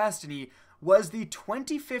hit Destiny was the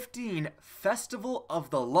 2015 Festival of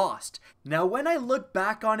the Lost. Now, when I look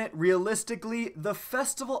back on it realistically, the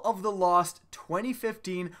Festival of the Lost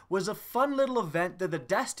 2015 was a fun little event that the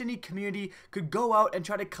Destiny community could go out and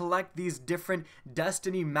try to collect these different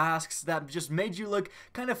Destiny masks that just made you look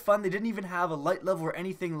kind of fun. They didn't even have a light level or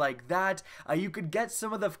anything like that. You could get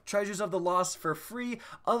some of the Treasures of the Lost for free,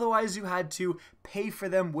 otherwise you had to pay for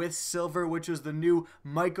them with silver, which was the new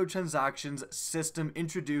microtransactions system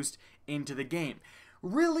introduced into the game.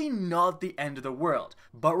 really not the end of the world.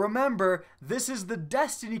 But remember, this is the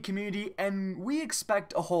Destiny community and we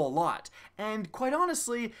expect a whole lot. And quite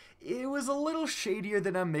honestly, it was a little shadier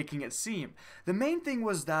than I'm making it seem. The main thing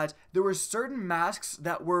was that there were certain masks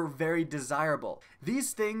that were very desirable.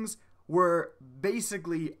 These things were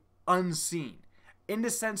basically unseen, in the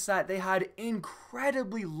sense that they had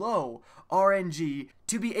incredibly low RNG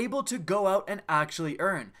to be able to go out and actually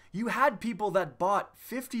earn. You had people that bought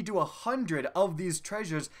 50 to 100 of these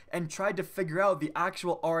treasures and tried to figure out the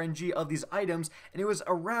actual RNG of these items, and it was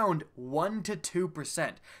around 1 to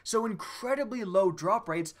 2%. So incredibly low drop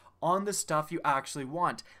rates on the stuff you actually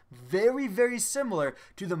want. Very, very similar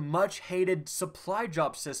to the much hated supply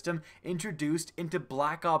drop system introduced into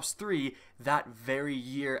Black Ops 3 that very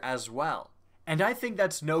year as well. And I think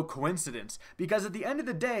that's no coincidence, because at the end of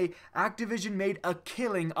the day, Activision made a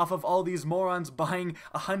killing off of all these morons buying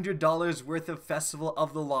 $100 worth of Festival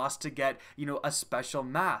of the Lost to get, a special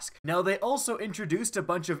mask. Now, they also introduced a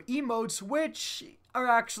bunch of emotes, which are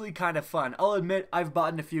actually kind of fun. I'll admit, I've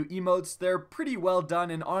bought a few emotes. They're pretty well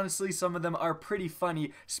done, and honestly, some of them are pretty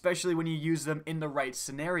funny, especially when you use them in the right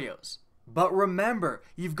scenarios. But remember,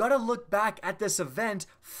 you've got to look back at this event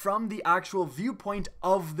from the actual viewpoint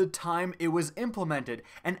of the time it was implemented.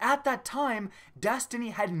 And at that time,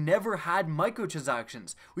 Destiny had never had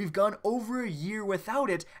microtransactions. We've gone over a year without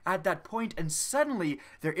it at that point, and suddenly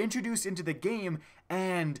they're introduced into the game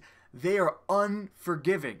and they are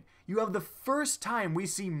unforgiving. You have the first time we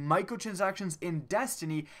see microtransactions in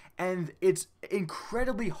Destiny, and it's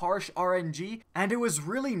incredibly harsh RNG, and it was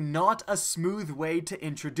really not a smooth way to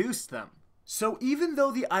introduce them. So even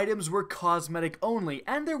though the items were cosmetic only,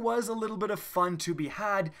 and there was a little bit of fun to be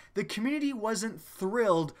had, the community wasn't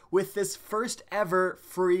thrilled with this first ever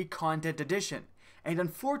free content edition. And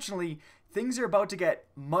unfortunately, things are about to get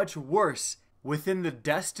much worse within the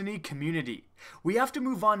Destiny community. We have to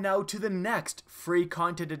move on now to the next free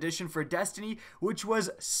content edition for Destiny, which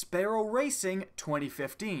was Sparrow Racing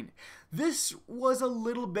 2015. This was a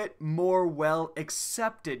little bit more well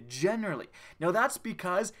accepted generally. Now that's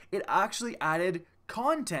because it actually added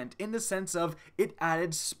content in the sense of it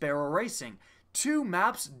added Sparrow Racing. 2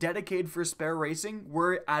 maps dedicated for Sparrow Racing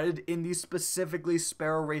were added in the specifically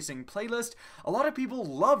Sparrow Racing playlist. A lot of people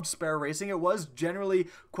loved Sparrow Racing. It was generally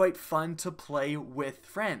quite fun to play with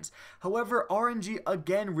friends. However, RNG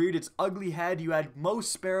again reared its ugly head. You had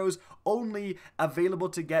most Sparrows only available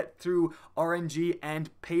to get through RNG and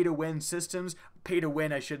pay-to-win systems. Pay to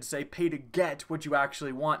win, I should say, pay to get what you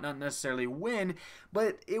actually want, not necessarily win,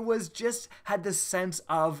 but it was just had the sense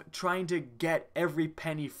of trying to get every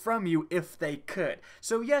penny from you if they could.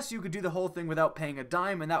 So yes, you could do the whole thing without paying a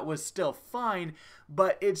dime, and that was still fine,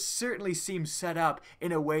 but it certainly seemed set up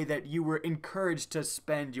in a way that you were encouraged to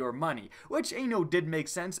spend your money, which, did make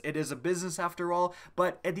sense. It is a business after all,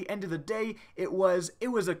 but at the end of the day, it was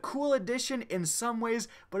a cool addition in some ways,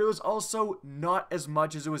 but it was also not as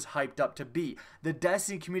much as it was hyped up to be. The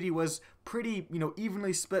Destiny community was pretty,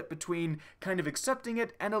 evenly split between kind of accepting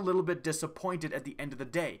it and a little bit disappointed at the end of the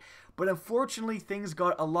day. But unfortunately, things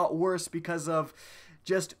got a lot worse because of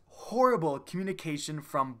just horrible communication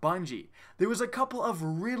from Bungie. There was a couple of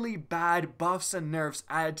really bad buffs and nerfs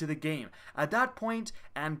added to the game. At that point,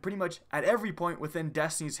 and pretty much at every point within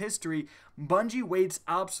Destiny's history, Bungie waits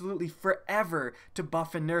absolutely forever to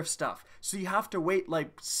buff and nerf stuff. So you have to wait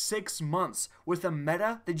like 6 months with a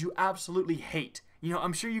meta that you absolutely hate.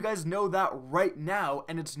 I'm sure you guys know that right now,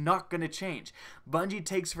 and it's not going to change. Bungie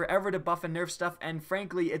takes forever to buff and nerf stuff, and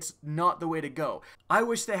frankly, it's not the way to go. I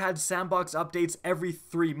wish they had sandbox updates every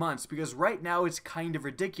 3 months, because right now it's kind of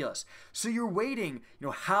ridiculous. So you're waiting,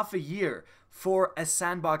 half a year for a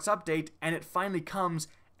sandbox update, and it finally comes,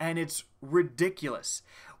 and it's ridiculous.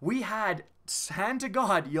 We had, hand to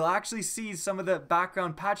God, you'll actually see some of the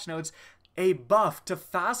background patch notes, a buff to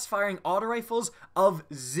fast-firing auto rifles of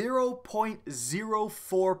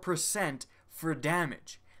 0.04% for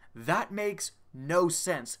damage. That makes no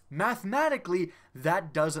sense. Mathematically,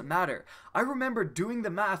 that doesn't matter. I remember doing the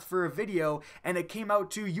math for a video, and it came out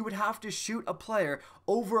to you would have to shoot a player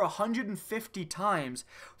over 150 times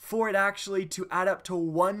for it actually to add up to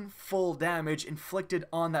 1 full damage inflicted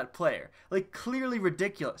on that player. Like, clearly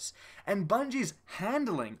ridiculous. And Bungie's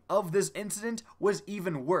handling of this incident was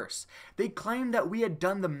even worse. They claimed that we had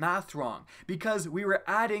done the math wrong because we were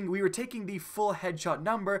taking the full headshot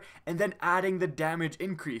number and then adding the damage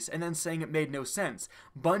increase and then saying it made no sense.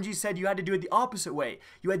 Bungie said you had to do it the opposite opposite way.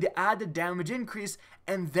 You had to add the damage increase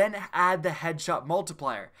and then add the headshot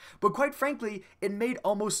multiplier. But quite frankly, it made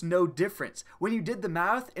almost no difference. When you did the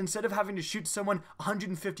math, instead of having to shoot someone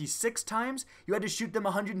 156 times, you had to shoot them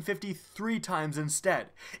 153 times instead.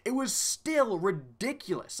 It was still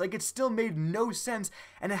ridiculous. Like, it still made no sense,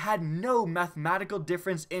 and it had no mathematical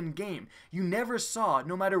difference in game. You never saw,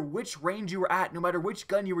 no matter which range you were at, no matter which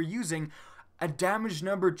gun you were using, a damage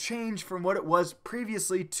number change from what it was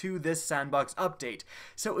previously to this sandbox update.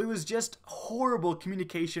 So it was just horrible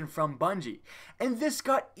communication from Bungie. And this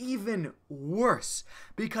got even worse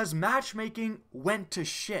because matchmaking went to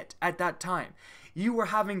shit at that time. You were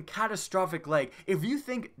having catastrophic lag. If you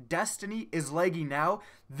think Destiny is laggy now,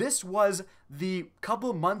 this was the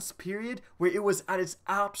couple months period where it was at its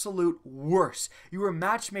absolute worst. You were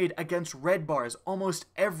match made against red bars almost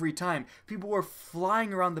every time. People were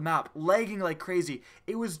flying around the map, lagging like crazy.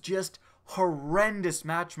 It was just horrendous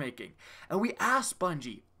matchmaking. And we asked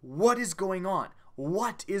Bungie, what is going on?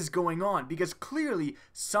 What is going on? Because clearly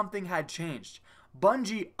something had changed.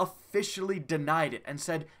 Bungie officially denied it and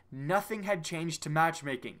said nothing had changed to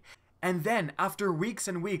matchmaking. And then, after weeks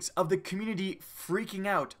and weeks of the community freaking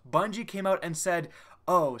out, Bungie came out and said,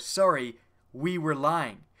 oh, sorry, we were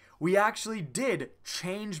lying. We actually did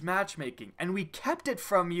change matchmaking, and we kept it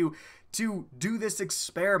from you to do this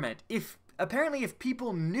experiment. Apparently, if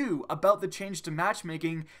people knew about the change to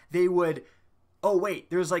matchmaking, they would, oh wait,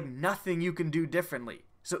 there's like nothing you can do differently.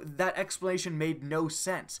 So that explanation made no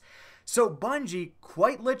sense. So Bungie,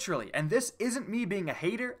 quite literally, and this isn't me being a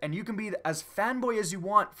hater, and you can be as fanboy as you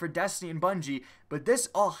want for Destiny and Bungie, but this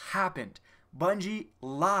all happened. Bungie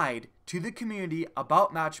lied to the community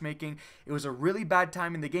about matchmaking. It was a really bad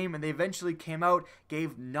time in the game, and they eventually came out,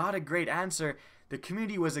 gave not a great answer. The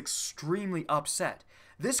community was extremely upset.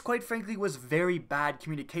 This, quite frankly, was very bad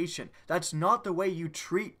communication. That's not the way you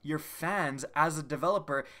treat your fans as a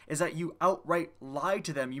developer, is that you outright lie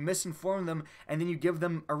to them, you misinform them, and then you give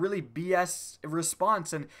them a really BS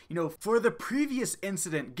response. And, you know, for the previous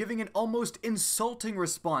incident, giving an almost insulting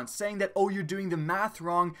response, saying that, oh, you're doing the math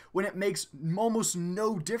wrong, when it makes almost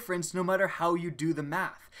no difference no matter how you do the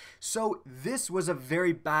math. So this was a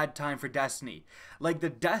very bad time for Destiny. Like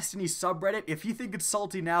the Destiny subreddit, if you think it's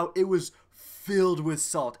salty now, it was filled with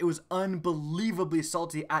salt. It was unbelievably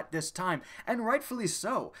salty at this time, and rightfully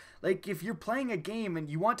so. Like, if you're playing a game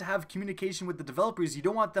and you want to have communication with the developers, you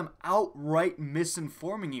don't want them outright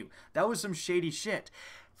misinforming you. That was some shady shit.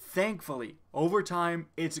 Thankfully, over time,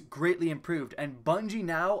 it's greatly improved, and Bungie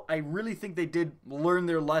now, I really think they did learn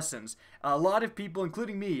their lessons. A lot of people,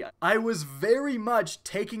 including me, I was very much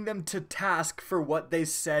taking them to task for what they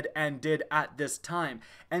said and did at this time.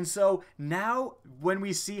 And so now, when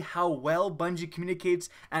we see how well Bungie communicates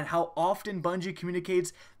and how often Bungie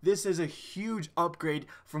communicates, this is a huge upgrade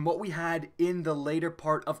from what we had in the later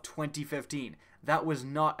part of 2015. That was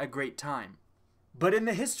not a great time. But in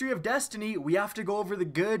the history of Destiny, we have to go over the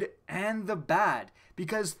good and the bad,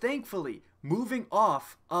 because thankfully, moving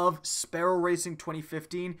off of Sparrow Racing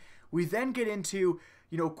 2015, we then get into,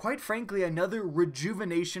 you know, quite frankly, another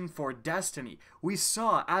rejuvenation for Destiny. We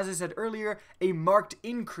saw, as I said earlier, a marked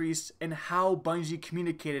increase in how Bungie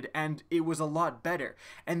communicated, and it was a lot better.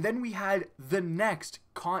 And then we had the next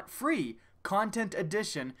free content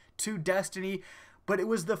addition to Destiny, but it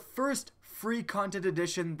was the first free content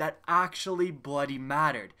edition that actually bloody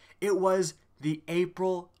mattered. It was the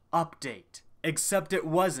April update. Except it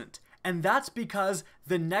wasn't. And that's because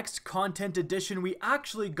the next content edition we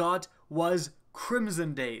actually got was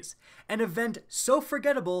Crimson Days. An event so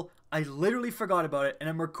forgettable, I literally forgot about it, and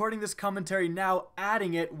I'm recording this commentary now,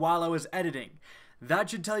 adding it while I was editing.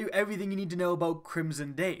 That should tell you everything you need to know about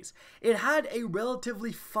Crimson Days. It had a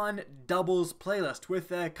relatively fun doubles playlist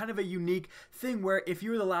with a kind of a unique thing where if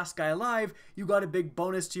you were the last guy alive, you got a big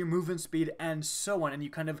bonus to your movement speed and so on, and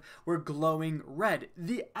you kind of were glowing red.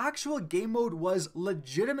 The actual game mode was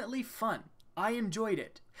legitimately fun. I enjoyed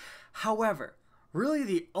it. However, really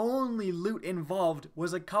the only loot involved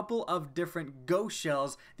was a couple of different ghost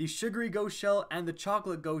shells, the sugary ghost shell and the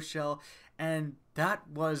chocolate ghost shell, and that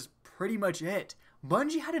was pretty much it.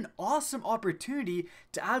 Bungie had an awesome opportunity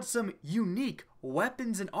to add some unique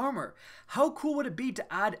weapons and armor. How cool would it be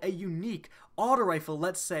to add a unique auto rifle,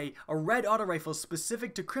 let's say a red auto rifle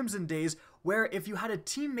specific to Crimson Days, where if you had a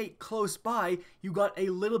teammate close by, you got a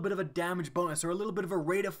little bit of a damage bonus or a little bit of a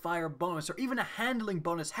rate of fire bonus or even a handling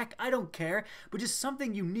bonus. Heck, I don't care, but just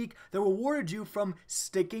something unique that rewarded you from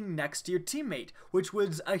sticking next to your teammate, which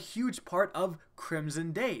was a huge part of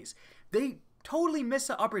Crimson Days. They totally miss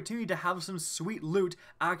the opportunity to have some sweet loot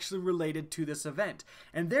actually related to this event.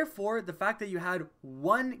 And therefore, the fact that you had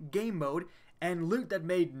one game mode and loot that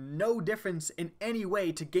made no difference in any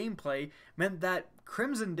way to gameplay meant that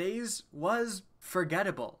Crimson Days was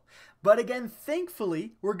forgettable. But again,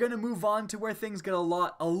 thankfully, we're going to move on to where things get a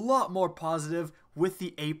lot more positive with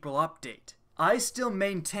the April update. I still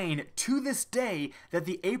maintain to this day that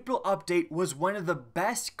the April update was one of the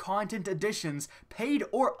best content additions, paid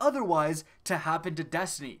or otherwise, to happen to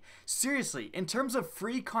Destiny. Seriously, in terms of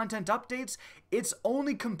free content updates, it's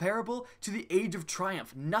only comparable to the Age of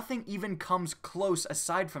Triumph. Nothing even comes close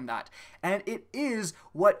aside from that. And it is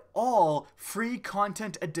what all free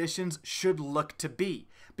content additions should look to be.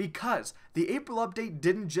 Because the April update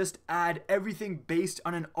didn't just add everything based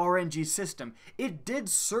on an RNG system. It did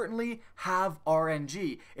certainly have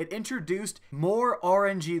RNG. It introduced more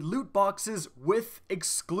RNG loot boxes with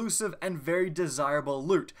exclusive and very desirable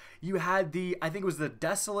loot. You had the, I think it was the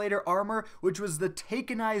Desolator armor, which was the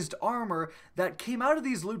takenized armor that came out of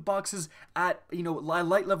these loot boxes at, a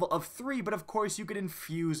light level of 3, but of course you could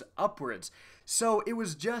infuse upwards. So it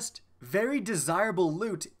was just very desirable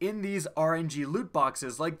loot in these RNG loot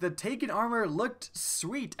boxes. Like, the Taken armor looked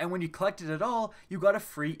sweet, and when you collected it all, you got a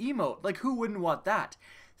free emote. Like, who wouldn't want that?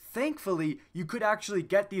 Thankfully, you could actually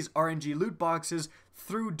get these RNG loot boxes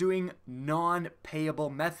through doing non-payable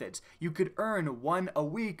methods. You could earn one a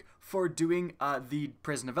week for doing the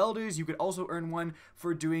Prison of Elders. You could also earn one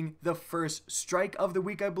for doing the first strike of the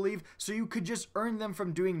week, I believe. So you could just earn them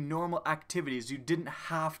from doing normal activities. You didn't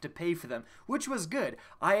have to pay for them, which was good.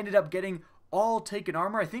 I ended up getting all Taken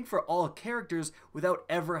armor, I think for all characters, without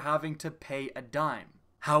ever having to pay a dime.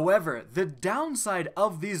 However, the downside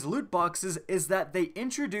of these loot boxes is that they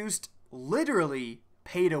introduced literally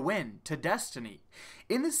pay to win to Destiny,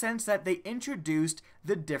 in the sense that they introduced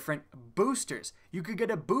the different boosters. You could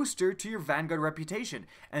get a booster to your Vanguard reputation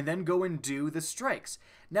and then go and do the strikes.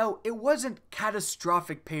 Now, it wasn't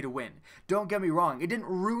catastrophic pay to win. Don't get me wrong, it didn't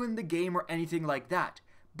ruin the game or anything like that.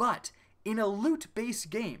 But in a loot-based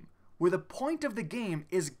game, where the point of the game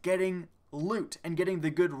is getting loot and getting the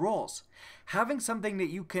good rolls, having something that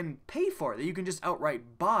you can pay for, that you can just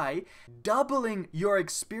outright buy, doubling your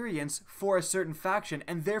experience for a certain faction,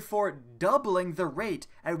 and therefore doubling the rate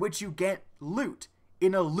at which you get loot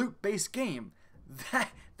in a loot-based game,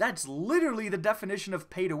 that's literally the definition of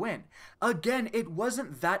pay to win. Again, it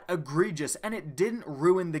wasn't that egregious and it didn't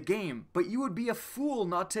ruin the game, but you would be a fool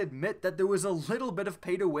not to admit that there was a little bit of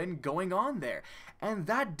pay to win going on there. And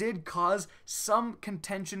that did cause some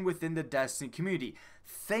contention within the Destiny community.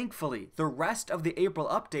 Thankfully, the rest of the April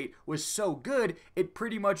update was so good, it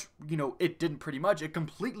pretty much, it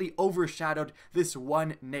completely overshadowed this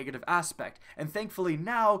one negative aspect. And thankfully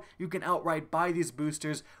now, you can outright buy these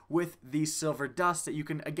boosters with the silver dust that you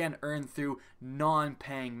can again earn through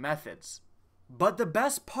non-paying methods. But the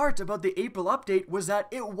best part about the April update was that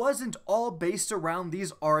it wasn't all based around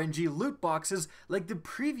these RNG loot boxes like the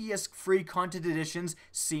previous free content editions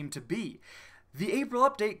seemed to be. The April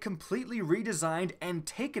update completely redesigned and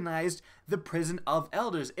takenized the Prison of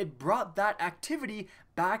Elders. It brought that activity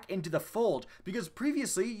back into the fold, because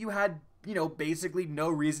previously you had, basically no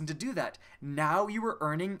reason to do that. Now you were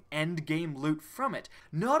earning endgame loot from it.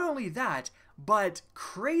 Not only that, but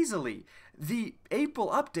crazily, the April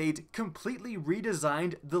update completely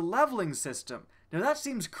redesigned the leveling system. Now that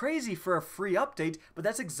seems crazy for a free update, but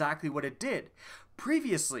that's exactly what it did.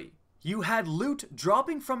 Previously, you had loot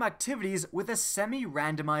dropping from activities with a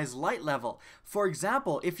semi-randomized light level. For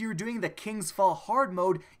example, if you were doing the King's Fall hard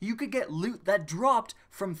mode, you could get loot that dropped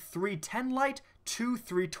from 310 light to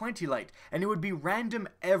 320 light, and it would be random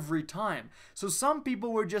every time. So some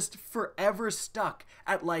people were just forever stuck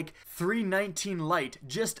at like 319 light,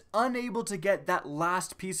 just unable to get that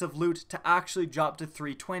last piece of loot to actually drop to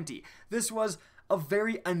 320. This was a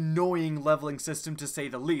very annoying leveling system, to say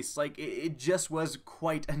the least. Like, it just was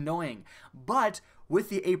quite annoying. But with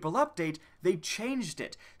the April update, they changed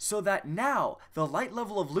it so that now the light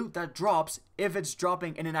level of loot that drops, if it's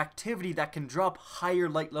dropping in an activity that can drop higher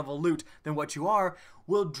light level loot than what you are,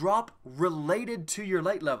 will drop related to your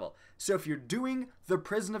light level. So if you're doing the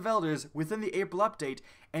Prison of Elders within the April update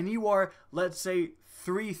and you are, let's say,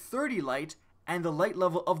 330 light, and the light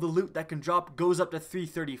level of the loot that can drop goes up to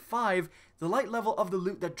 335, the light level of the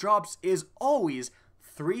loot that drops is always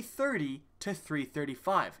 330 to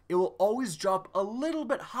 335. It will always drop a little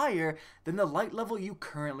bit higher than the light level you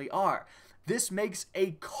currently are. This makes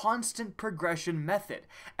a constant progression method,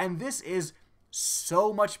 and this is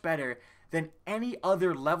so much better than any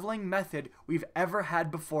other leveling method we've ever had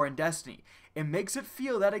before in Destiny. it makes it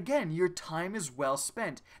feel that, again, your time is well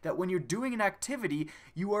spent, that when you're doing an activity,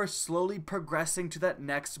 you are slowly progressing to that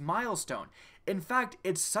next milestone. In fact,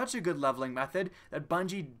 it's such a good leveling method that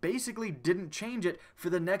Bungie basically didn't change it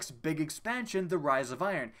for the next big expansion, The Rise of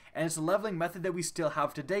Iron. And it's a leveling method that we still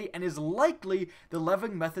have today and is likely the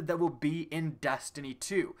leveling method that will be in Destiny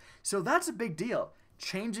 2. So that's a big deal.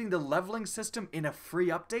 Changing the leveling system in a free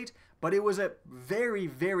update, but it was a very,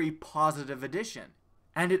 very positive addition.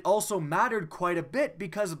 And it also mattered quite a bit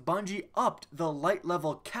because Bungie upped the light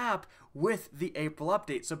level cap with the April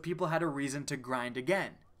update, so people had a reason to grind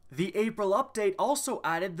again. The April update also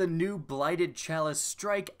added the new Blighted Chalice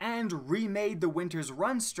strike and remade the Winter's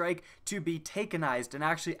Run strike to be Takenized, and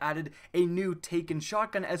actually added a new Taken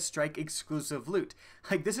shotgun as strike exclusive loot.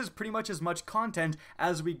 Like, this is pretty much as much content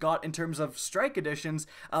as we got in terms of strike editions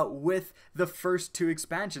with the first two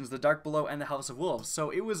expansions, the Dark Below and the House of Wolves. So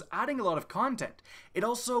it was adding a lot of content. It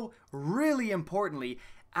also, really importantly,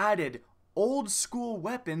 added old school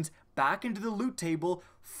weapons back into the loot table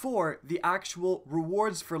for the actual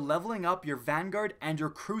rewards for leveling up your Vanguard and your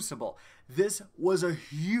Crucible. This was a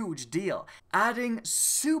huge deal. Adding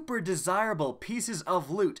super desirable pieces of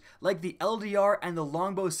loot like the LDR and the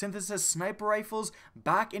Longbow Synthesis sniper rifles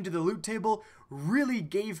back into the loot table really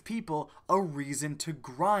gave people a reason to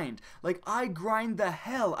grind. Like, I grind the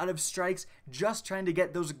hell out of strikes just trying to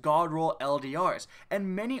get those God Roll LDRs,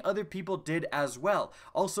 and many other people did as well.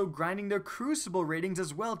 Also grinding their Crucible ratings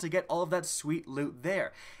as well to get all of that sweet loot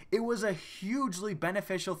there. It was a hugely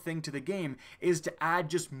beneficial thing to the game, is to add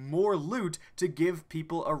just more loot to give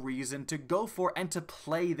people a reason to go for and to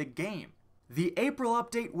play the game. The April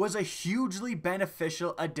update was a hugely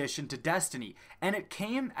beneficial addition to Destiny, and it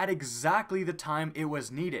came at exactly the time it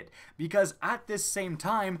was needed, because at this same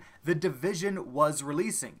time, The Division was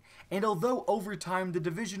releasing. And although over time The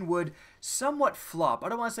Division would somewhat flop, I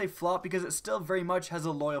don't want to say flop because it still very much has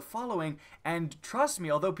a loyal following, and trust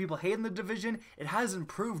me, although people hate The Division, it has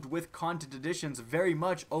improved with content additions very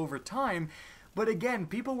much over time. But again,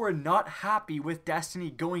 people were not happy with Destiny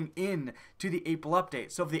going in to the April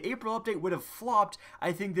update. So if the April update would have flopped,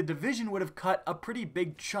 I think The Division would have cut a pretty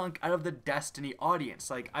big chunk out of the Destiny audience.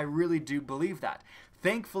 Like, I really do believe that.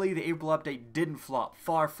 Thankfully, the April update didn't flop.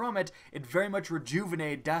 Far from it, it very much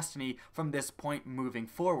rejuvenated Destiny from this point moving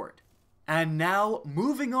forward. And now,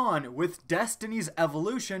 moving on with Destiny's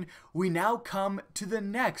evolution, we now come to the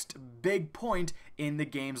next big point in the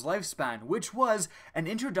game's lifespan, which was an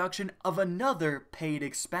introduction of another paid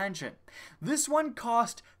expansion. This one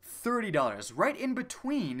cost $30, right in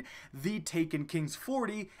between the Taken Kings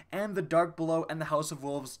 40 and the Dark Below and the House of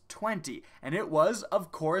Wolves 20, and it was,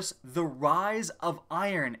 of course, the Rise of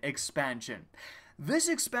Iron expansion. This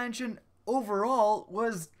expansion overall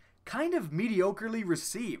was kind of mediocrely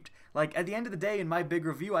received. Like, at the end of the day, in my big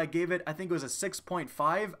review, I gave it, I think it was a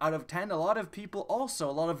 6.5 out of 10. A lot of people also,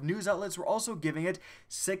 a lot of news outlets were also giving it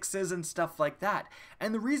 6s and stuff like that.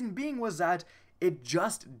 And the reason being was that it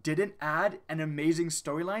just didn't add an amazing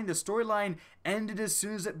storyline. The storyline ended as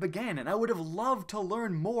soon as it began, and I would have loved to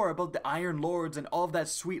learn more about the Iron Lords and all of that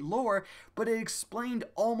sweet lore, but it explained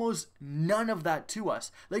almost none of that to us.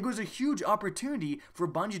 Like, it was a huge opportunity for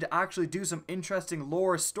Bungie to actually do some interesting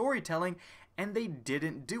lore storytelling, and they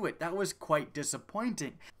didn't do it. That was quite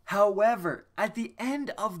disappointing. However, at the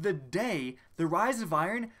end of the day, the Rise of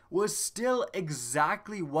Iron was still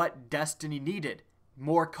exactly what Destiny needed.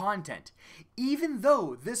 More content. Even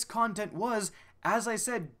though this content was, as I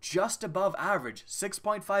said, just above average,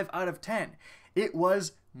 6.5 out of 10, it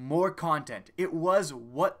was more content. It was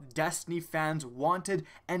what Destiny fans wanted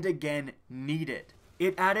and again needed.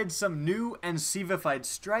 It added some new and Sivified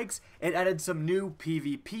strikes, it added some new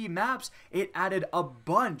PvP maps, it added a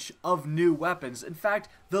bunch of new weapons. In fact,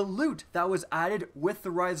 the loot that was added with the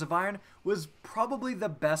Rise of Iron was probably the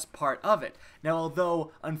best part of it. Now,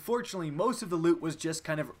 although unfortunately most of the loot was just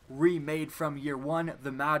kind of remade from year one,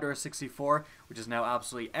 the Mador 64, which is now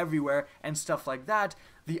absolutely everywhere, and stuff like that,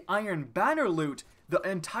 the Iron Banner loot, the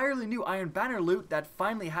entirely new Iron Banner loot that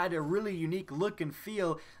finally had a really unique look and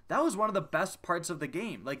feel, that was one of the best parts of the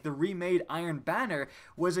game. Like, the remade Iron Banner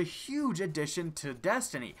was a huge addition to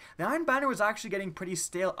Destiny. The Iron Banner was actually getting pretty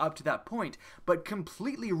stale up to that point, but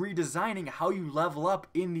completely redesigning how you level up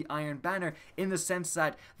in the Iron Banner, in the sense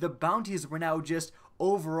that the bounties were now just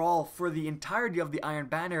overall for the entirety of the Iron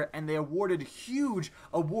Banner, and they awarded huge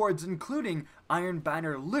awards including Iron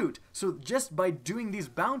Banner loot. So just by doing these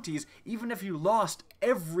bounties, even if you lost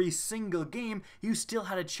every single game, you still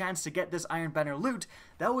had a chance to get this Iron Banner loot.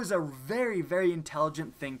 That was a very, very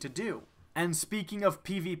intelligent thing to do. And speaking of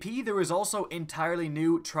PvP, there was also entirely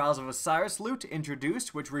new Trials of Osiris loot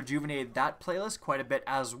introduced, which rejuvenated that playlist quite a bit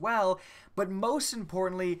as well. But most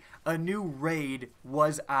importantly, a new raid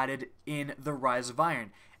was added in the Rise of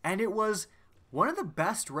Iron. And it was one of the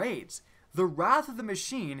best raids. The Wrath of the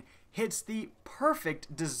Machine hits the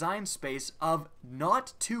perfect design space of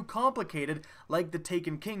not too complicated like the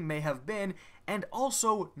Taken King may have been, and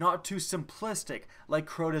also not too simplistic like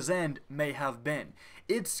Crota's End may have been.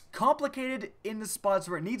 It's complicated in the spots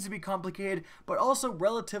where it needs to be complicated, but also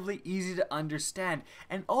relatively easy to understand,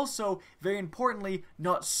 and also, very importantly,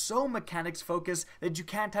 not so mechanics focused that you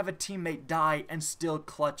can't have a teammate die and still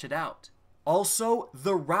clutch it out. Also,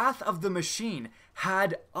 the Wrath of the Machine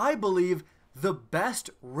had, I believe, the best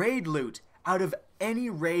raid loot out of any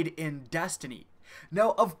raid in Destiny.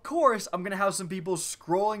 Now, of course, I'm going to have some people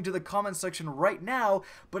scrolling to the comment section right now,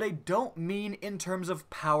 but I don't mean in terms of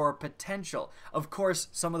power potential. Of course,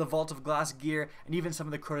 some of the Vault of Glass gear and even some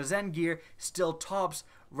of the Crota's End gear still tops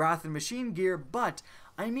Wrath of the Machine gear, but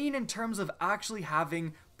I mean in terms of actually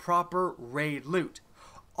having proper raid loot.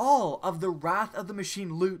 All of the Wrath of the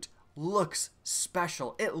Machine loot looks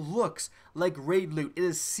special. It looks like raid loot. It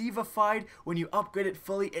is Sivified when you upgrade it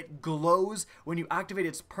fully. It glows when you activate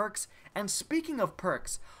its perks. And speaking of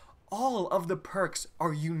perks, all of the perks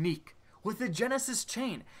are unique. With the Genesis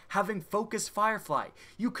Chain having Focus Firefly,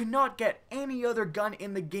 you cannot get any other gun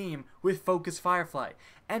in the game with Focus Firefly.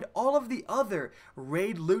 And all of the other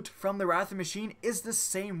raid loot from the Wrath of the Machine is the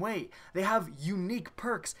same way. They have unique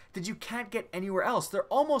perks that you can't get anywhere else. They're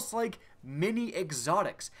almost like mini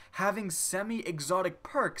exotics, having semi-exotic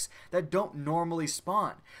perks that don't normally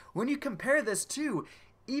spawn. When you compare this to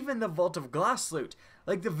even the Vault of Glass loot,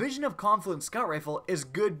 like the Vision of Confluence Scout Rifle is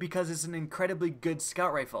good because it's an incredibly good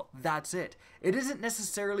scout rifle. That's it. It isn't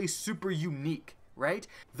necessarily super unique, right?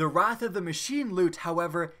 The Wrath of the Machine loot,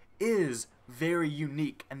 however, is very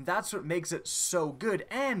unique, and that's what makes it so good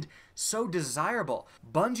and so desirable.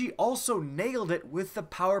 Bungie also nailed it with the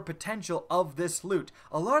power potential of this loot.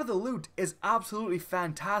 A lot of the loot is absolutely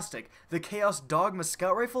fantastic. The Chaos Dogma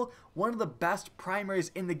Scout Rifle, one of the best primaries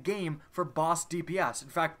in the game for boss DPS. In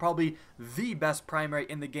fact, probably the best primary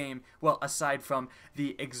in the game, well, aside from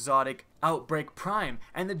the exotic Outbreak Prime.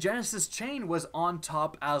 And the Genesis Chain was on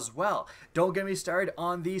top as well. Don't get me started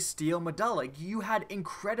on the Steel Medulla. You had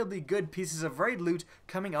incredibly good pieces of raid loot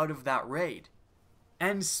coming out of that raid.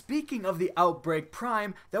 And speaking of the Outbreak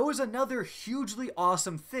Prime, that was another hugely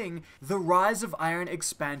awesome thing the Rise of Iron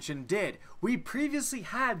expansion did. We previously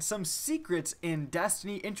had some secrets in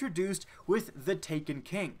Destiny introduced with the Taken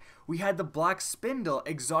King. We had the Black Spindle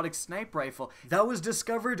exotic sniper rifle that was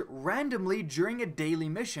discovered randomly during a daily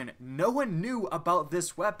mission. No one knew about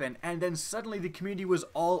this weapon, and then suddenly the community was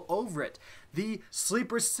all over it. The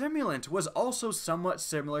Sleeper Simulant was also somewhat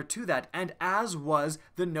similar to that, and as was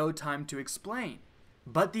the No Time to Explain.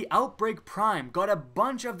 But the Outbreak Prime got a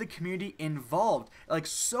bunch of the community involved. Like,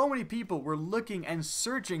 so many people were looking and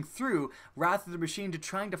searching through Wrath of the Machine to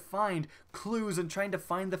trying to find clues and trying to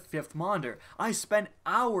find the fifth monitor. I spent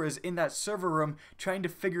hours in that server room trying to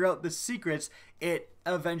figure out the secrets. It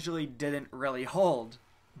eventually didn't really hold.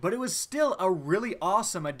 But it was still a really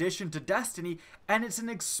awesome addition to Destiny, and it's an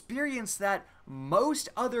experience that most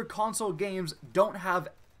other console games don't have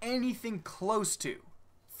anything close to.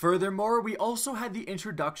 Furthermore, we also had the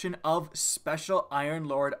introduction of special Iron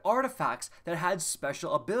Lord artifacts that had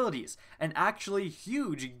special abilities, and actually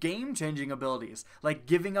huge game-changing abilities, like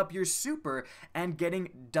giving up your super and getting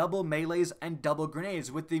double melees and double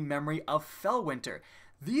grenades with the Memory of Fellwinter.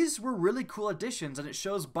 These were really cool additions, and it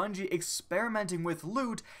shows Bungie experimenting with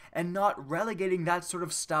loot and not relegating that sort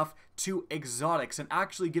of stuff to exotics and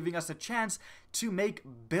actually giving us a chance to make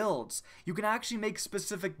builds. You can actually make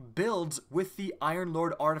specific builds with the Iron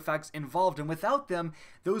Lord artifacts involved, and without them,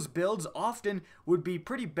 those builds often would be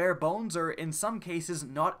pretty bare bones or in some cases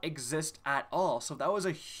not exist at all. So that was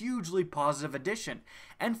a hugely positive addition.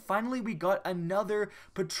 And finally, we got another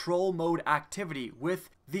patrol mode activity with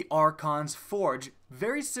the Archon's Forge.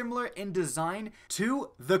 Very similar in design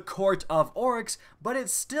to the Court of Oryx, but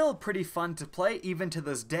it's still pretty fun to play even to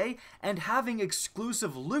this day, and having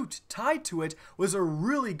exclusive loot tied to it was a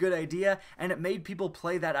really good idea, and it made people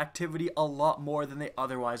play that activity a lot more than they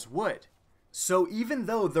otherwise would. So even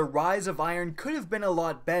though the Rise of Iron could have been a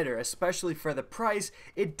lot better, especially for the price,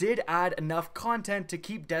 it did add enough content to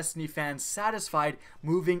keep Destiny fans satisfied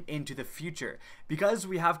moving into the future. Because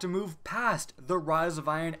we have to move past the Rise of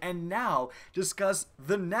Iron and now discuss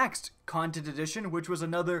the next content edition, which was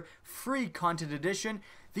another free content edition,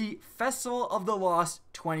 the Festival of the Lost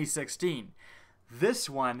 2016. This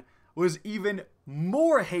one was even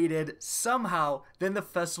more hated somehow than the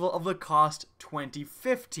Festival of the Cost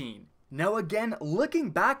 2015. Now again, looking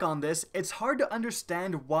back on this, it's hard to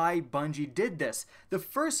understand why Bungie did this. The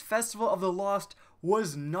first Festival of the Lost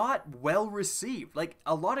was not well received. Like,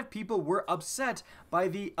 a lot of people were upset by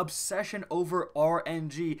the obsession over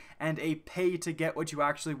RNG and a pay to get what you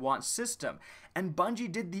actually want system. And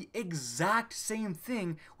Bungie did the exact same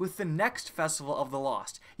thing with the next Festival of the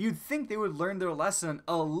Lost. You'd think they would learn their lesson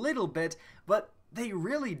a little bit, but they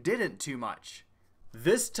really didn't too much.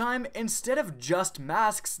 This time, instead of just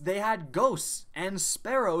masks, they had ghosts and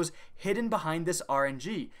sparrows hidden behind this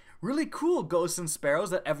RNG. Really cool ghosts and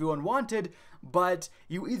sparrows that everyone wanted, but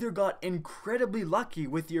you either got incredibly lucky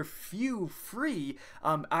with your few free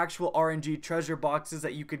actual RNG treasure boxes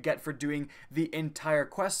that you could get for doing the entire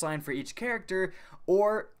quest line for each character,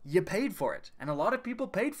 or you paid for it. And a lot of people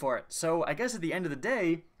paid for it. So I guess at the end of the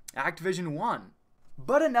day, Activision won.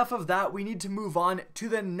 But enough of that, we need to move on to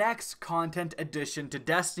the next content addition to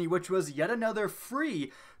Destiny, which was yet another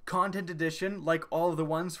free content addition, like all of the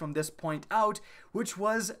ones from this point out, which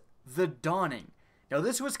was The Dawning. Now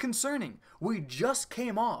this was concerning. We just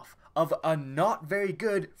came off of a not very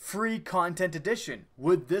good free content addition.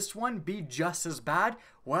 Would this one be just as bad?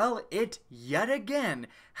 Well, it yet again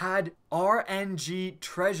had RNG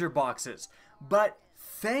treasure boxes, but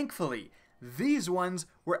thankfully, these ones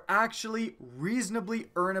were actually reasonably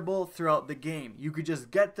earnable throughout the game. You could just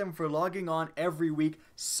get them for logging on every week,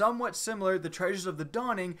 somewhat similar, the Treasures of the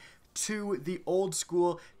Dawning, to the old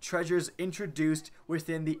school treasures introduced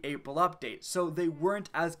within the April update. So they weren't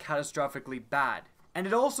as catastrophically bad. And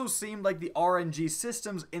it also seemed like the RNG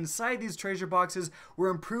systems inside these treasure boxes were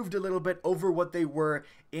improved a little bit over what they were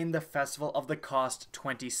in the Festival of the Cost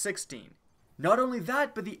 2016. Not only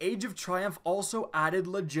that, but the Age of Triumph also added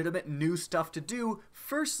legitimate new stuff to do,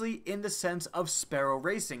 firstly in the sense of Sparrow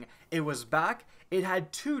Racing. It was back, it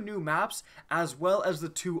had 2 new maps, as well as the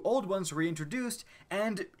 2 old ones reintroduced,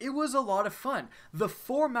 and it was a lot of fun. The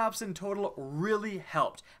 4 maps in total really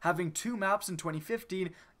helped. Having 2 maps in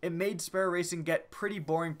 2015, it made Sparrow Racing get pretty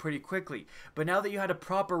boring pretty quickly. But now that you had a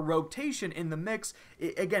proper rotation in the mix,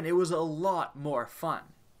 it was a lot more fun.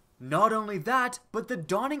 Not only that, but the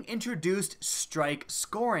Dawning introduced strike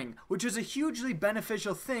scoring, which is a hugely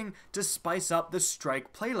beneficial thing to spice up the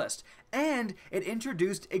strike playlist. And it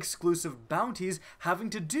introduced exclusive bounties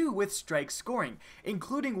having to do with strike scoring,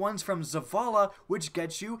 including ones from Zavala, which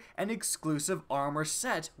gets you an exclusive armor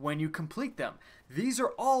set when you complete them. These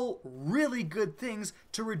are all really good things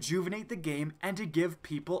to rejuvenate the game and to give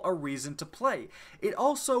people a reason to play. It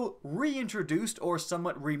also reintroduced or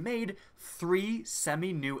somewhat remade 3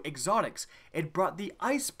 semi-new exotics. It brought the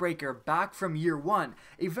Icebreaker back from year 1,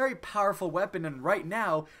 a very powerful weapon and right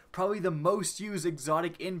now probably the most used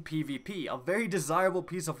exotic in PvP, a very desirable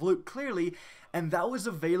piece of loot clearly, and that was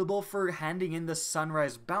available for handing in the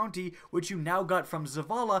Sunrise Bounty, which you now got from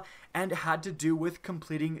Zavala, and had to do with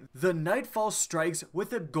completing the Nightfall Strikes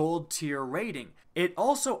with a gold tier rating. It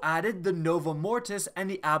also added the Nova Mortis and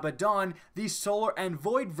the Abaddon, the Solar and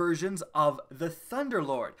Void versions of the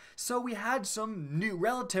Thunderlord. So we had some new,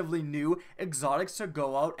 relatively new exotics to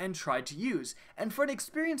go out and try to use. And for an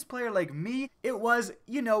experienced player like me, it was,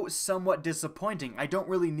 somewhat disappointing. I don't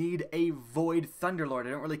really need a Void Thunderlord.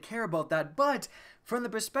 I don't really care about that, but from the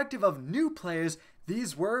perspective of new players,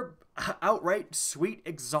 these were outright sweet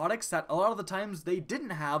exotics that a lot of the times they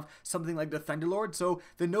didn't have something like the Thunderlord, so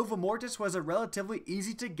the Nova Mortis was a relatively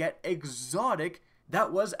easy to get exotic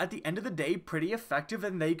that was at the end of the day pretty effective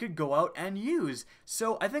and they could go out and use.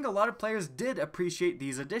 So I think a lot of players did appreciate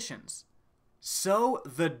these additions. So,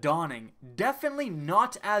 The Dawning, definitely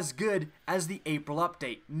not as good as the April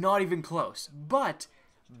update, not even close, but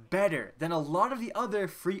better than a lot of the other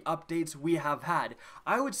free updates we have had.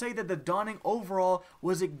 I would say that The Dawning overall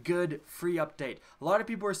was a good free update. A lot of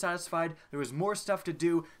people were satisfied, there was more stuff to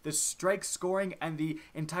do, the strike scoring and the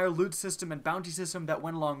entire loot system and bounty system that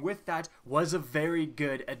went along with that was a very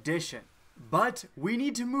good addition. But we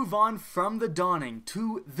need to move on from The Dawning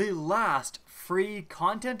to the last free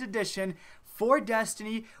content addition for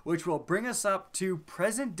Destiny, which will bring us up to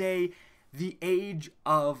present day, the Age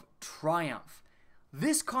of Triumph.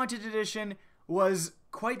 This content edition was,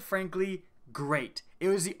 quite frankly, great. It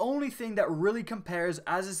was the only thing that really compares,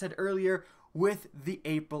 as I said earlier, with the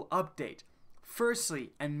April update.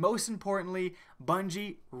 Firstly, and most importantly,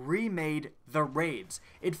 Bungie remade the raids.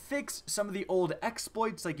 It fixed some of the old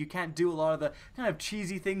exploits, like you can't do a lot of the kind of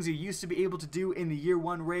cheesy things you used to be able to do in the year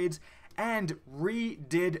 1 raids, and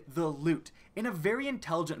redid the loot in a very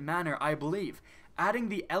intelligent manner, I believe. adding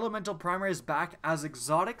the elemental primaries back as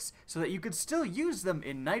exotics so that you could still use them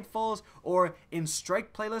in Nightfalls or in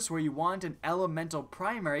strike playlists where you want an elemental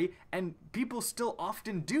primary, and people still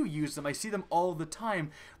often do use them. I see them all the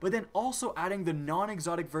time. But then also adding the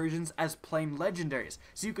non-exotic versions as plain legendaries,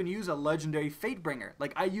 so you can use a legendary Fatebringer.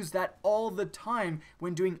 Like, I use that all the time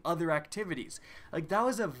when doing other activities. Like, that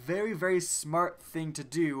was a very, very smart thing to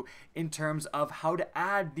do in terms of how to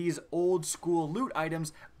add these old school loot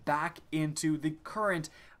items back into the current,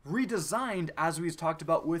 redesigned, as we've talked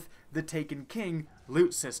about with the Taken King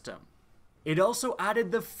loot system. It also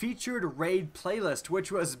added the featured raid playlist,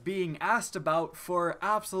 which was being asked about for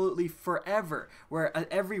absolutely forever, where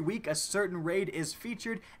every week a certain raid is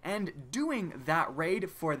featured, and doing that raid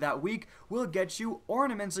for that week will get you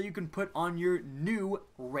ornaments that you can put on your new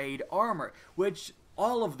raid armor, which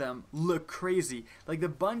all of them look crazy. Like, the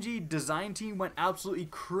Bungie design team went absolutely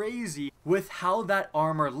crazy with how that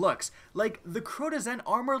armor looks. Like, the Crotazen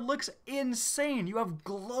armor looks insane. You have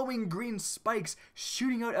glowing green spikes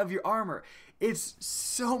shooting out of your armor. It's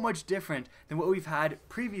so much different than what we've had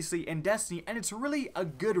previously in Destiny, and it's really a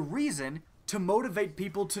good reason to motivate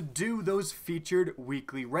people to do those featured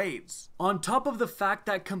weekly raids. On top of the fact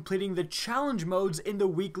that completing the challenge modes in the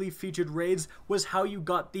weekly featured raids was how you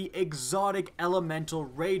got the exotic elemental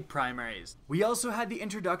raid primaries. We also had the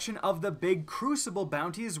introduction of the big crucible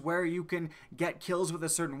bounties, where you can get kills with a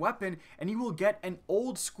certain weapon and you will get an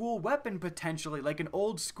old school weapon potentially, like an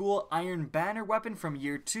old school Iron Banner weapon from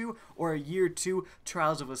year 2 or a year 2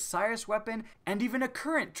 Trials of Osiris weapon, and even a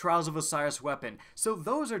current Trials of Osiris weapon. So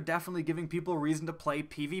those are definitely giving people reason to play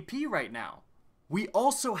PvP right now. We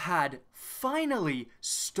also had, finally,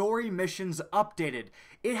 story missions updated.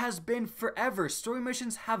 It has been forever. Story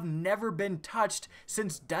missions have never been touched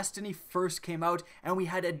since Destiny first came out and we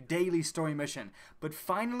had a daily story mission. But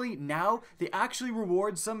finally, now, they actually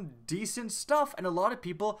reward some decent stuff, and a lot of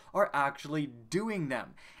people are actually doing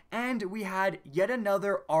them. And we had yet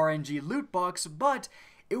another RNG loot box, but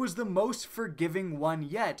it was the most forgiving one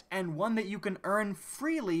yet, and one that you can earn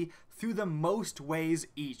freely through the most ways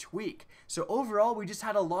each week. So overall, we just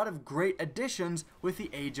had a lot of great additions with the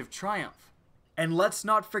Age of Triumph. And let's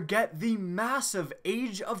not forget the massive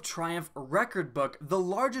Age of Triumph record book, the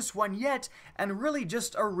largest one yet, and really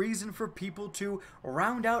just a reason for people to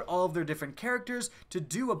round out all of their different characters, to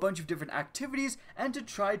do a bunch of different activities, and to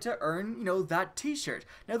try to earn, you know, that t-shirt.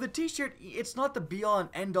 Now, the t-shirt, it's not the be-all and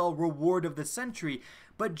end-all reward of the century,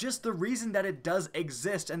 but just the reason that it does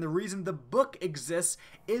exist and the reason the book exists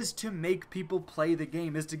is to make people play the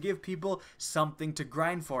game, is to give people something to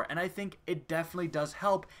grind for, and I think it definitely does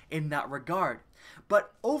help in that regard.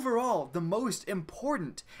 But overall, the most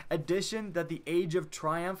important addition that the Age of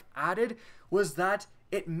Triumph added was that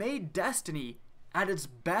it made Destiny at its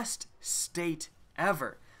best state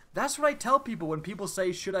ever. That's what I tell people when people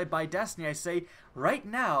say, should I buy Destiny? I say, right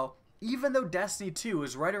now, even though Destiny 2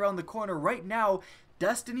 is right around the corner, right now,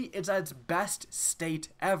 Destiny is at its best state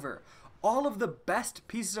ever. All of the best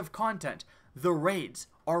pieces of content, the raids,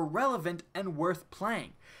 are relevant and worth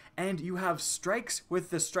playing. And you have strikes with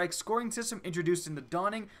the strike scoring system introduced in the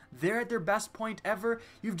Dawning. They're at their best point ever.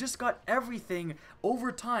 You've just got everything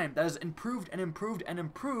over time that has improved and improved and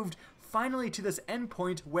improved, finally to this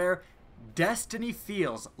endpoint where Destiny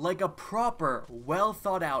feels like a proper, well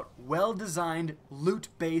thought out, well designed,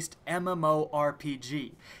 loot-based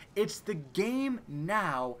MMORPG. It's the game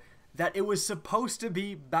now that it was supposed to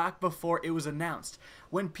be back before it was announced.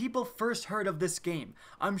 When people first heard of this game,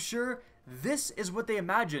 I'm sure this is what they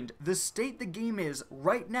imagined. The state the game is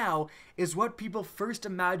right now is what people first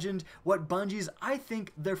imagined, what Bungie's, I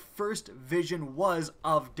think, their first vision was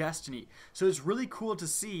of Destiny. So it's really cool to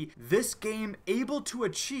see this game able to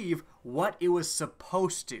achieve what it was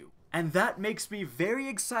supposed to. And that makes me very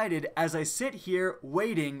excited as I sit here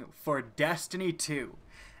waiting for Destiny 2.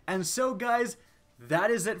 And so guys,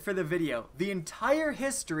 that is it for the video. The entire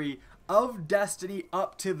history of Destiny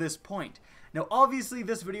up to this point. Now obviously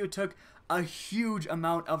this video took a huge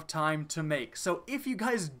amount of time to make, so if you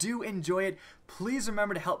guys do enjoy it, please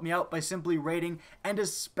remember to help me out by simply rating and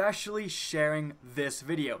especially sharing this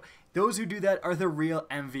video. Those who do that are the real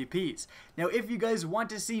MVPs. Now, if you guys want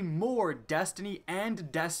to see more Destiny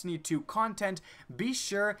and Destiny 2 content, be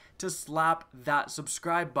sure to slap that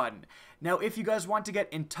subscribe button. Now, if you guys want to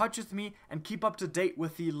get in touch with me and keep up to date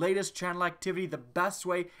with the latest channel activity, the best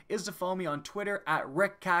way is to follow me on Twitter at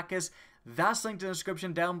RickCacus. That's linked in the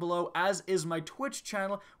description down below, as is my Twitch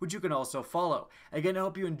channel, which you can also follow. Again, I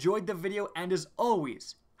hope you enjoyed the video, and as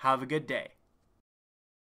always, have a good day.